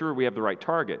to ensure we have the right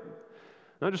target.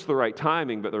 Not just the right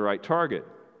timing, but the right target.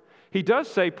 He does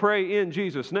say pray in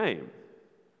Jesus' name.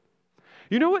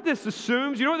 You know what this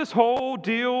assumes? You know what this whole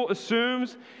deal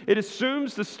assumes? It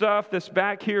assumes the stuff that's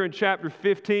back here in chapter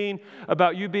 15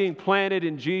 about you being planted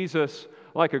in Jesus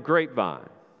like a grapevine.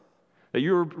 That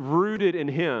you're rooted in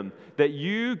Him, that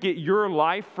you get your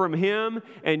life from Him,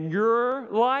 and your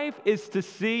life is to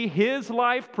see His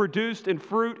life produced in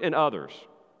fruit in others.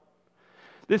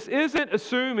 This isn't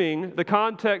assuming the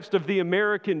context of the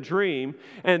American dream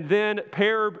and then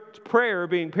prayer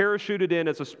being parachuted in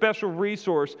as a special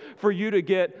resource for you to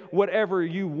get whatever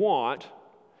you want.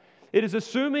 It is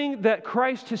assuming that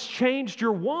Christ has changed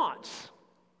your wants.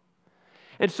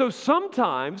 And so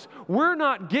sometimes we're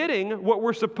not getting what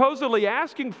we're supposedly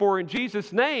asking for in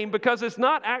Jesus' name because it's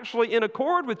not actually in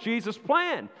accord with Jesus'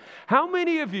 plan. How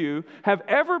many of you have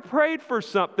ever prayed for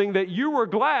something that you were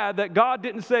glad that God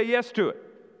didn't say yes to it?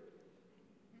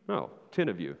 Oh, 10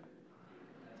 of you.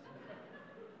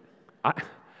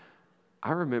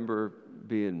 I remember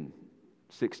being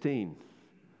 16,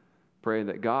 praying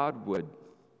that God would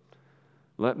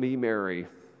let me marry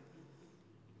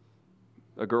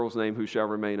a girl's name who shall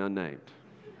remain unnamed.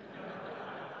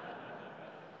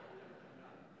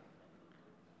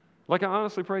 Like, I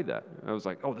honestly prayed that. I was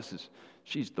like, oh,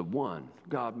 she's the one.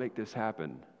 God, make this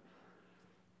happen.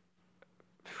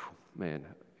 Man,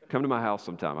 come to my house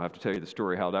sometime. I have to tell you the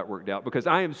story how that worked out because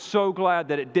I am so glad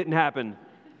that it didn't happen.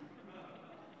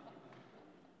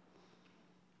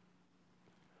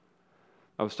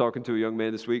 I was talking to a young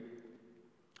man this week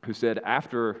who said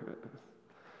after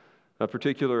a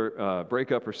particular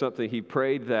breakup or something, he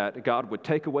prayed that God would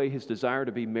take away his desire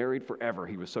to be married forever.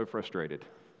 He was so frustrated.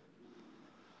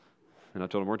 And I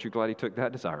told him, aren't you glad he took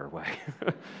that desire away?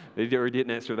 He didn't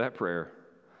answer that prayer.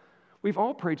 We've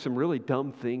all prayed some really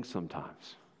dumb things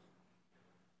sometimes.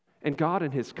 And God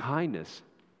in his kindness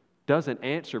doesn't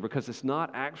answer because it's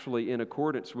not actually in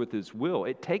accordance with his will.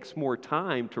 It takes more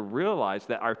time to realize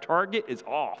that our target is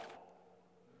off.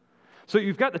 So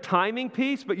you've got the timing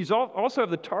piece, but you also have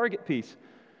the target piece.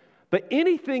 But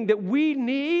anything that we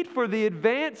need for the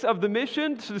advance of the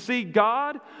mission to see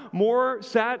God more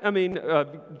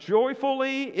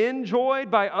joyfully enjoyed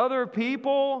by other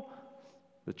people,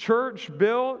 the church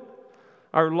built,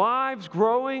 our lives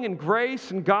growing in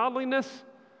grace and godliness,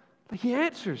 he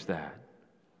answers that.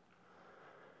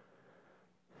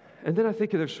 And then I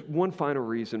think there's one final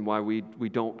reason why we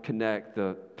don't connect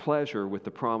the pleasure with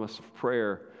the promise of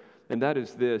prayer. And that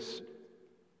is this,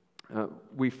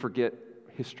 we forget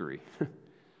history.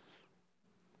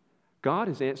 God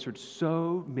has answered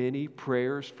so many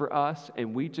prayers for us,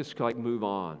 and we just move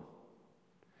on.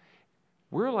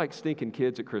 We're like stinking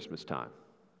kids at Christmas time.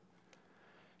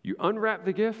 You unwrap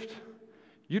the gift,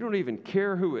 you don't even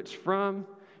care who it's from,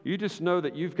 you just know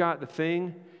that you've got the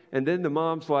thing, and then the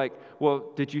mom's like,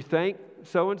 well, did you thank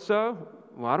so-and-so?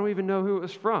 Well, I don't even know who it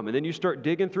was from. And then you start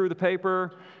digging through the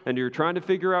paper and you're trying to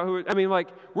figure out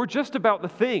we're just about the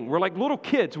thing. We're like little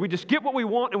kids. We just get what we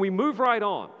want and we move right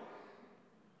on.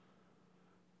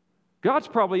 God's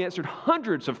probably answered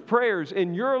hundreds of prayers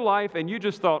in your life and you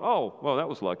just thought, oh, well, that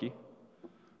was lucky.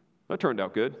 That turned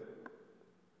out good.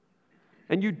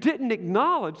 And you didn't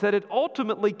acknowledge that it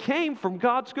ultimately came from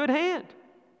God's good hand.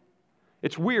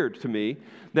 It's weird to me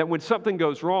that when something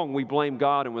goes wrong, we blame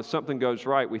God, and when something goes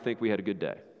right, we think we had a good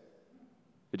day.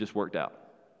 It just worked out.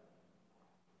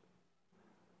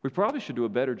 We probably should do a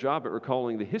better job at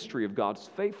recalling the history of God's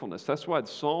faithfulness. That's why the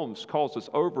Psalms calls us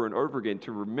over and over again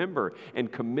to remember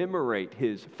and commemorate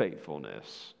His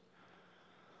faithfulness.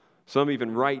 Some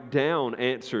even write down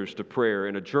answers to prayer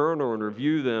in a journal and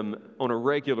review them on a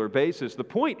regular basis. The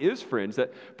point is, friends,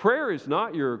 that prayer is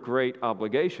not your great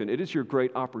obligation. It is your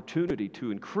great opportunity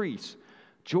to increase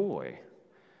joy.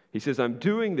 He says, I'm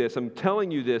doing this, I'm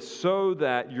telling you this so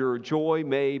that your joy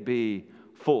may be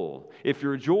full. If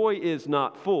your joy is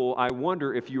not full, I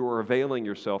wonder if you are availing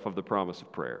yourself of the promise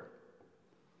of prayer.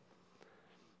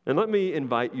 And let me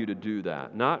invite you to do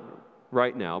that. Not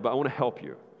right now, but I want to help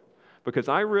you. Because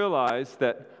I realize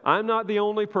that I'm not the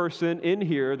only person in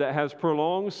here that has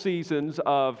prolonged seasons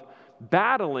of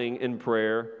battling in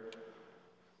prayer,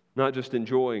 not just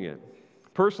enjoying it.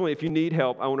 Personally, if you need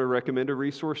help, I want to recommend a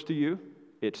resource to you.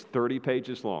 It's 30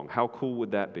 pages long. How cool would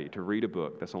that be to read a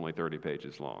book that's only 30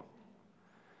 pages long?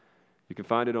 You can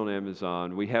find it on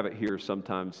Amazon. We have it here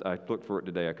sometimes. I looked for it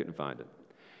today. I couldn't find it.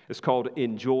 It's called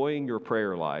Enjoying Your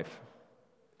Prayer Life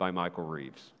by Michael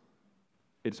Reeves.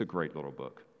 It's a great little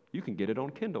book. You can get it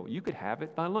on Kindle. You could have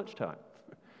it by lunchtime.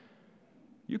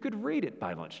 You could read it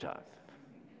by lunchtime.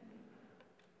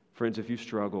 Friends, if you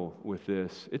struggle with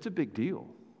this, it's a big deal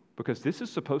because this is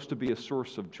supposed to be a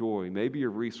source of joy. Maybe a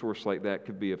resource like that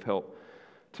could be of help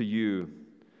to you.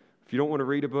 If you don't want to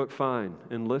read a book, fine.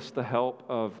 Enlist the help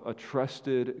of a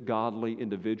trusted, godly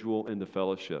individual in the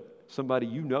fellowship. Somebody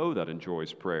you know that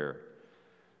enjoys prayer.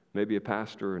 Maybe a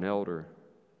pastor, an elder.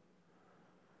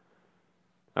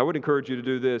 I would encourage you to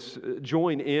do this.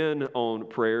 Join in on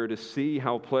prayer to see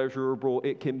how pleasurable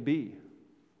it can be.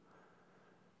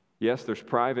 Yes, there's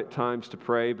private times to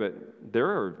pray, but there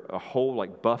are a whole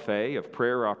buffet of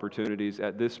prayer opportunities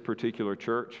at this particular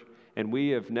church, and we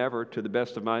have never, to the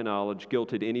best of my knowledge,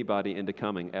 guilted anybody into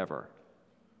coming ever.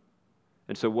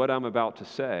 And so what I'm about to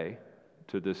say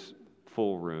to this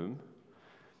full room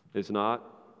is not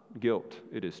guilt.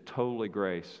 It is totally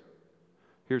grace.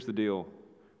 Here's the deal.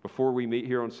 Before we meet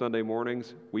here on Sunday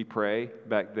mornings, we pray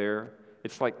back there.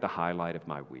 It's like the highlight of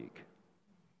my week.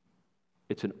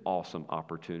 It's an awesome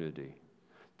opportunity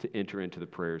to enter into the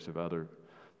prayers of other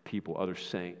people, other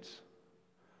saints.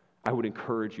 I would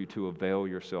encourage you to avail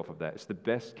yourself of that. It's the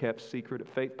best kept secret at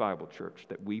Faith Bible Church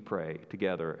that we pray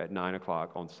together at 9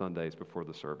 o'clock on Sundays before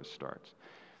the service starts.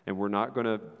 And we're not going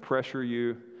to pressure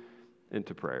you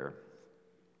into prayer.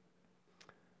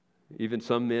 Even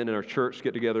some men in our church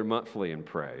get together monthly and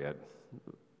pray. At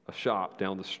a shop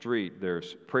down the street,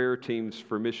 there's prayer teams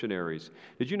for missionaries.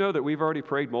 Did you know that we've already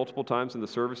prayed multiple times in the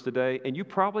service today, and you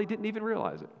probably didn't even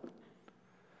realize it?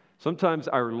 Sometimes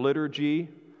our liturgy,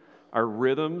 our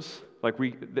rhythms,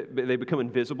 they become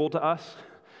invisible to us.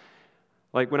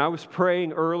 Like when I was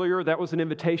praying earlier, that was an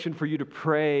invitation for you to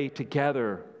pray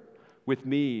together with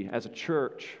me as a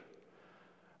church.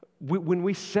 When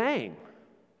we sang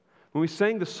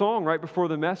the song right before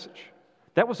the message,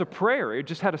 that was a prayer. It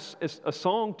just had a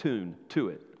song tune to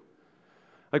it.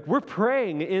 Like we're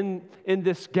praying in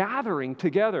this gathering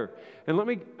together. And let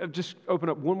me just open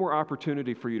up one more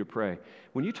opportunity for you to pray.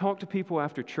 When you talk to people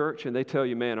after church and they tell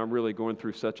you, man, I'm really going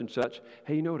through such and such,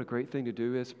 hey, you know what a great thing to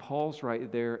do is? Pause right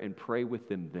there and pray with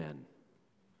them then.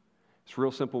 It's a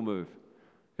real simple move.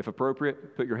 If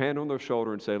appropriate, put your hand on their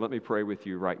shoulder and say, let me pray with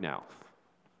you right now.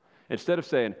 Instead of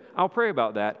saying, I'll pray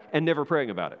about that and never praying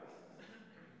about it.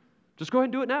 Just go ahead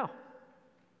and do it now.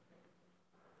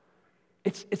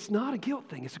 It's not a guilt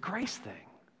thing, it's a grace thing.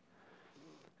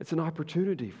 It's an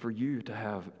opportunity for you to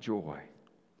have joy.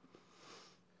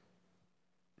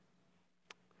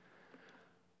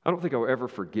 I don't think I'll ever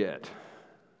forget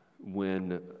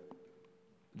when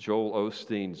Joel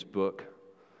Osteen's book,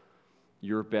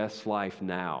 Your Best Life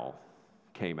Now,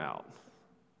 came out.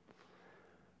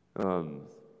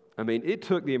 It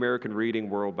took the American reading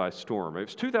world by storm. It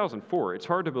was 2004. It's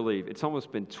hard to believe. It's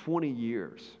almost been 20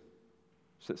 years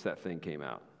since that thing came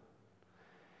out.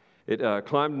 It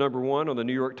climbed number 1 on the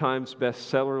New York Times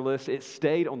bestseller list. It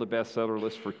stayed on the bestseller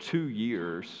list for 2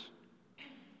 years.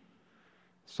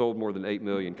 Sold more than 8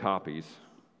 million copies.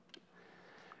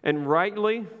 And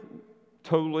rightly,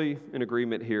 totally in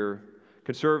agreement here,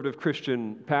 conservative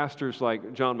Christian pastors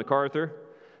like John MacArthur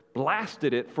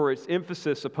blasted it for its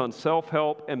emphasis upon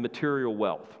self-help and material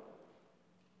wealth.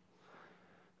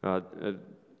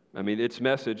 Its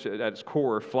message at its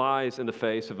core flies in the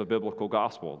face of a biblical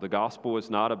gospel. The gospel is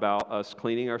not about us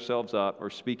cleaning ourselves up or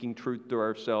speaking truth to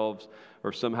ourselves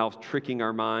or somehow tricking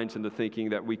our minds into thinking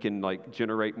that we can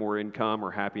generate more income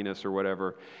or happiness or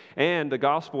whatever. And the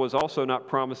gospel is also not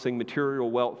promising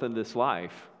material wealth in this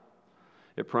life.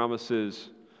 It promises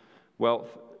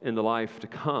wealth in the life to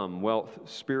come, wealth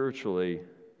spiritually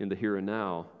in the here and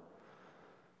now.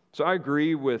 So I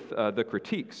agree with the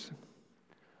critiques.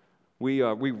 We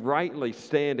rightly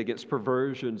stand against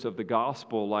perversions of the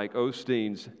gospel like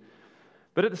Osteen's.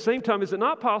 But at the same time, is it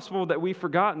not possible that we've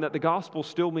forgotten that the gospel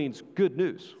still means good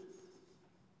news?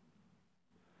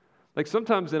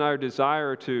 Sometimes in our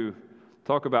desire to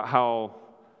talk about how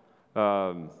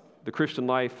the Christian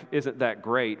life isn't that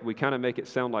great, we kind of make it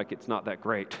sound like it's not that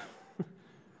great.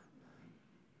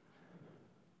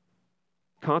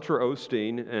 Contra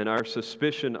Osteen and our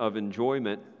suspicion of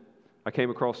enjoyment, I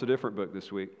came across a different book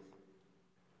this week.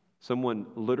 Someone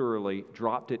literally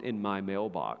dropped it in my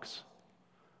mailbox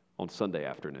on Sunday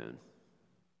afternoon.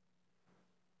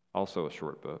 Also a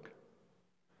short book.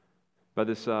 By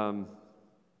this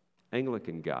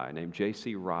Anglican guy named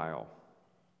J.C. Ryle.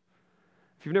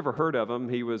 If you've never heard of him,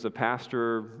 he was a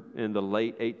pastor in the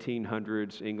late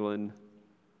 1800s England.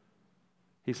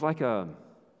 He's like a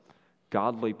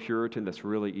godly Puritan that's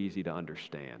really easy to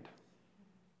understand.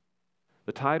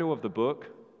 The title of the book,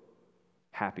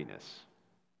 Happiness.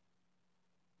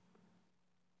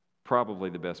 Probably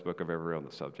the best book I've ever read on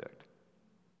the subject.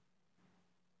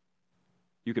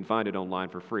 You can find it online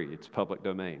for free. It's public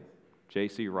domain.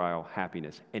 J.C. Ryle,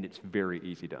 Happiness, and it's very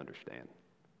easy to understand.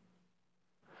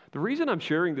 The reason I'm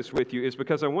sharing this with you is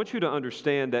because I want you to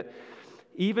understand that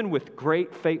even with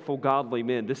great, faithful, godly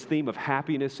men, this theme of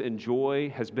happiness and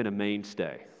joy has been a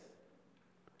mainstay.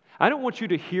 I don't want you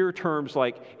to hear terms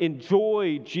like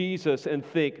enjoy Jesus and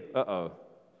think,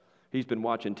 he's been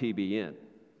watching TBN.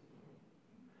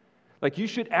 You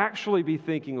should actually be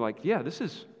thinking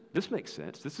this makes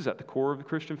sense. This is at the core of the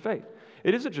Christian faith.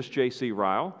 It isn't just J.C.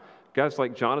 Ryle. Guys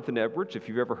like Jonathan Edwards, if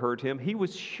you've ever heard him, he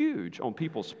was huge on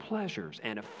people's pleasures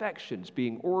and affections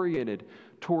being oriented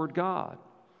toward God.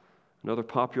 Another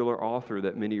popular author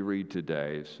that many read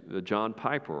today is John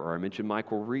Piper, or I mentioned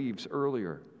Michael Reeves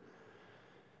earlier.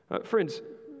 Friends,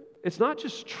 it's not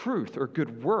just truth or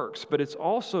good works, but it's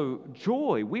also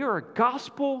joy. We are a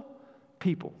gospel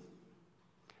people.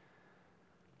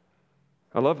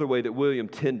 I love the way that William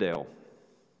Tyndale,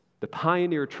 the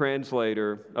pioneer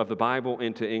translator of the Bible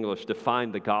into English,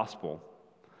 defined the gospel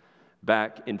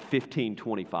back in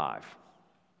 1525.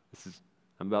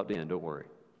 I'm about to end, don't worry.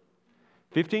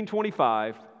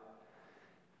 1525,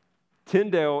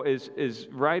 Tyndale is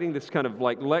writing this kind of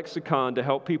like lexicon to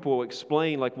help people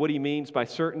explain like what he means by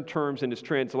certain terms in his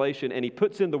translation, and he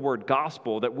puts in the word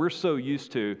gospel that we're so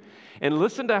used to. And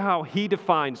listen to how he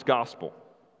defines gospel.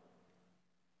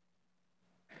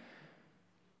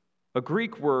 A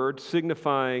Greek word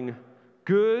signifying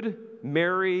good,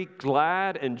 merry,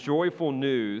 glad, and joyful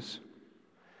news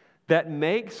that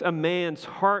makes a man's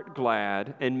heart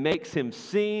glad and makes him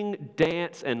sing,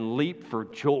 dance, and leap for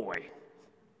joy.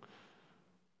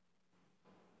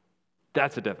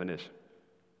 That's a definition.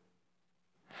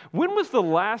 When was the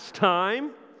last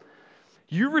time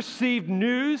you received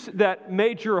news that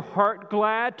made your heart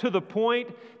glad to the point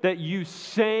that you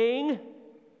sang,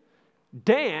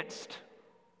 danced,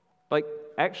 like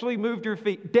actually moved your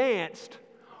feet, danced,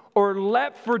 or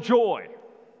leapt for joy?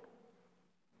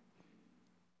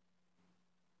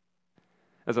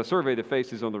 As I survey the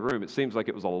faces on the room, it seems like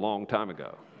it was a long time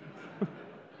ago.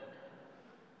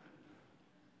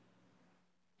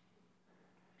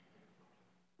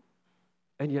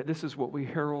 And yet this is what we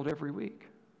herald every week.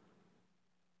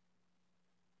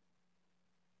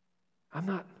 I'm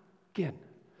not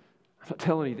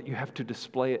telling you that you have to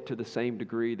display it to the same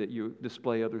degree that you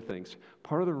display other things.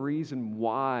 Part of the reason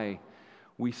why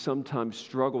we sometimes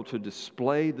struggle to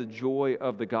display the joy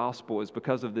of the gospel is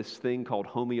because of this thing called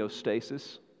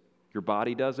homeostasis. Your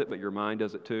body does it, but your mind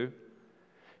does it too.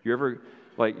 You ever,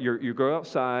 you go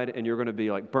outside and you're going to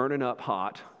be like burning up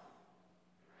hot,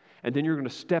 and then you're going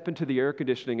to step into the air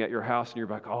conditioning at your house and you're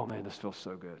like, oh man, this feels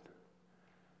so good.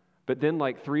 But then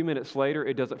like 3 minutes later,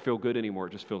 it doesn't feel good anymore.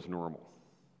 It just feels normal.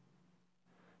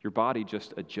 Your body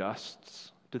just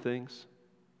adjusts to things.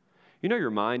 You know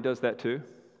your mind does that too.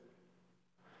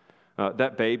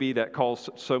 That baby that caused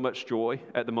so much joy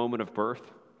at the moment of birth,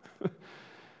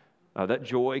 that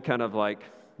joy kind of like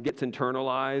gets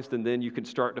internalized, and then you can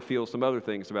start to feel some other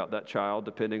things about that child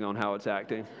depending on how it's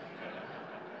acting.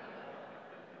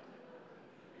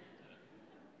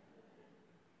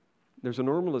 There's a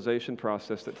normalization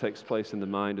process that takes place in the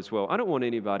mind as well. I don't want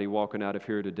anybody walking out of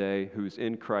here today who's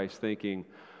in Christ thinking,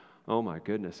 oh my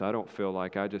goodness, I don't feel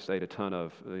like I just ate a ton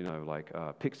of,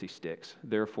 pixie sticks.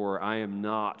 Therefore, I am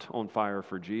not on fire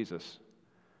for Jesus.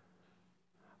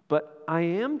 But I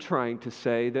am trying to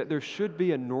say that there should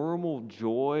be a normal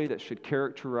joy that should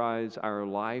characterize our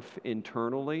life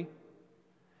internally.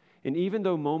 And even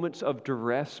though moments of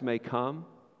duress may come,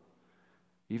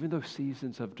 even though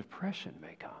seasons of depression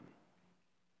may come,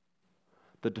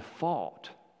 the default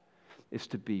is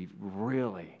to be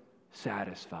really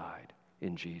satisfied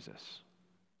in Jesus.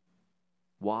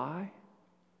 Why?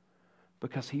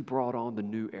 Because He brought on the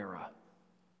new era.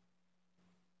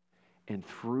 And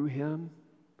through Him,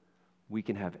 we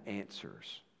can have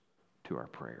answers to our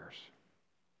prayers.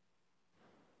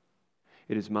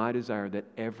 It is my desire that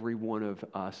every one of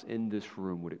us in this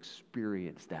room would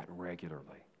experience that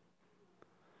regularly.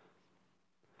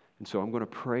 And so I'm going to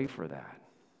pray for that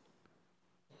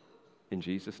in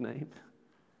Jesus' name.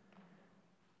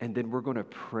 And then we're going to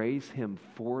praise Him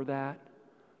for that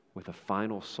with a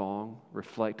final song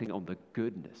reflecting on the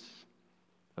goodness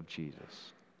of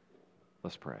Jesus.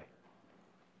 Let's pray.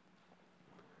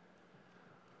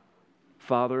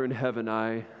 Father in heaven,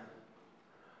 I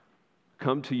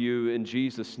come to you in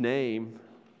Jesus' name,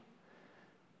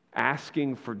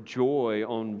 asking for joy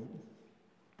on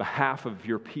behalf of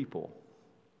your people.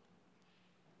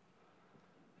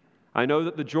 I know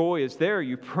that the joy is there.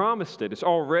 You promised it. It's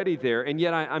already there. And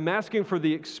yet I'm asking for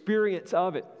the experience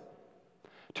of it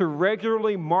to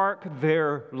regularly mark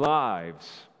their lives.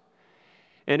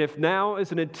 And if now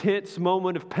is an intense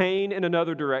moment of pain in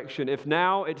another direction, if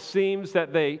now it seems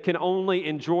that they can only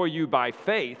enjoy you by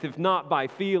faith, if not by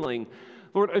feeling,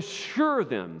 Lord, assure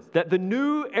them that the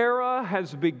new era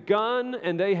has begun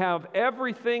and they have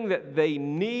everything that they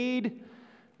need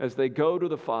as they go to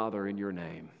the Father in your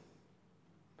name.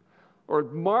 Or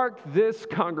mark this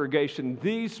congregation,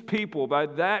 these people, by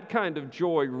that kind of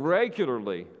joy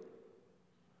regularly.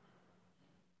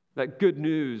 That good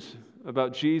news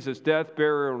about Jesus' death,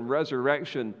 burial, and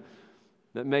resurrection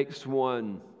that makes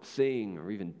one sing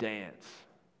or even dance.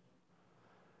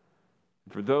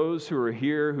 For those who are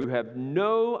here who have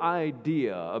no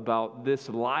idea about this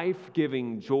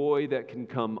life-giving joy that can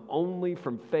come only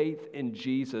from faith in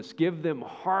Jesus, give them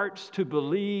hearts to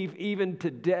believe even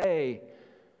today.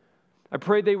 I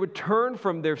pray they would turn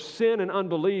from their sin and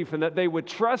unbelief and that they would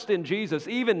trust in Jesus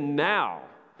even now,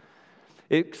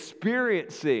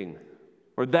 experiencing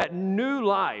or that new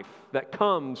life that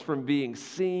comes from being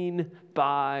seen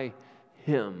by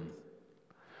Him.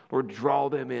 Lord, draw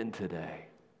them in today.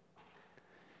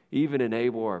 Even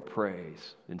enable our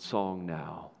praise in song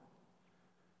now.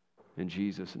 In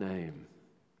Jesus' name,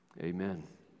 amen.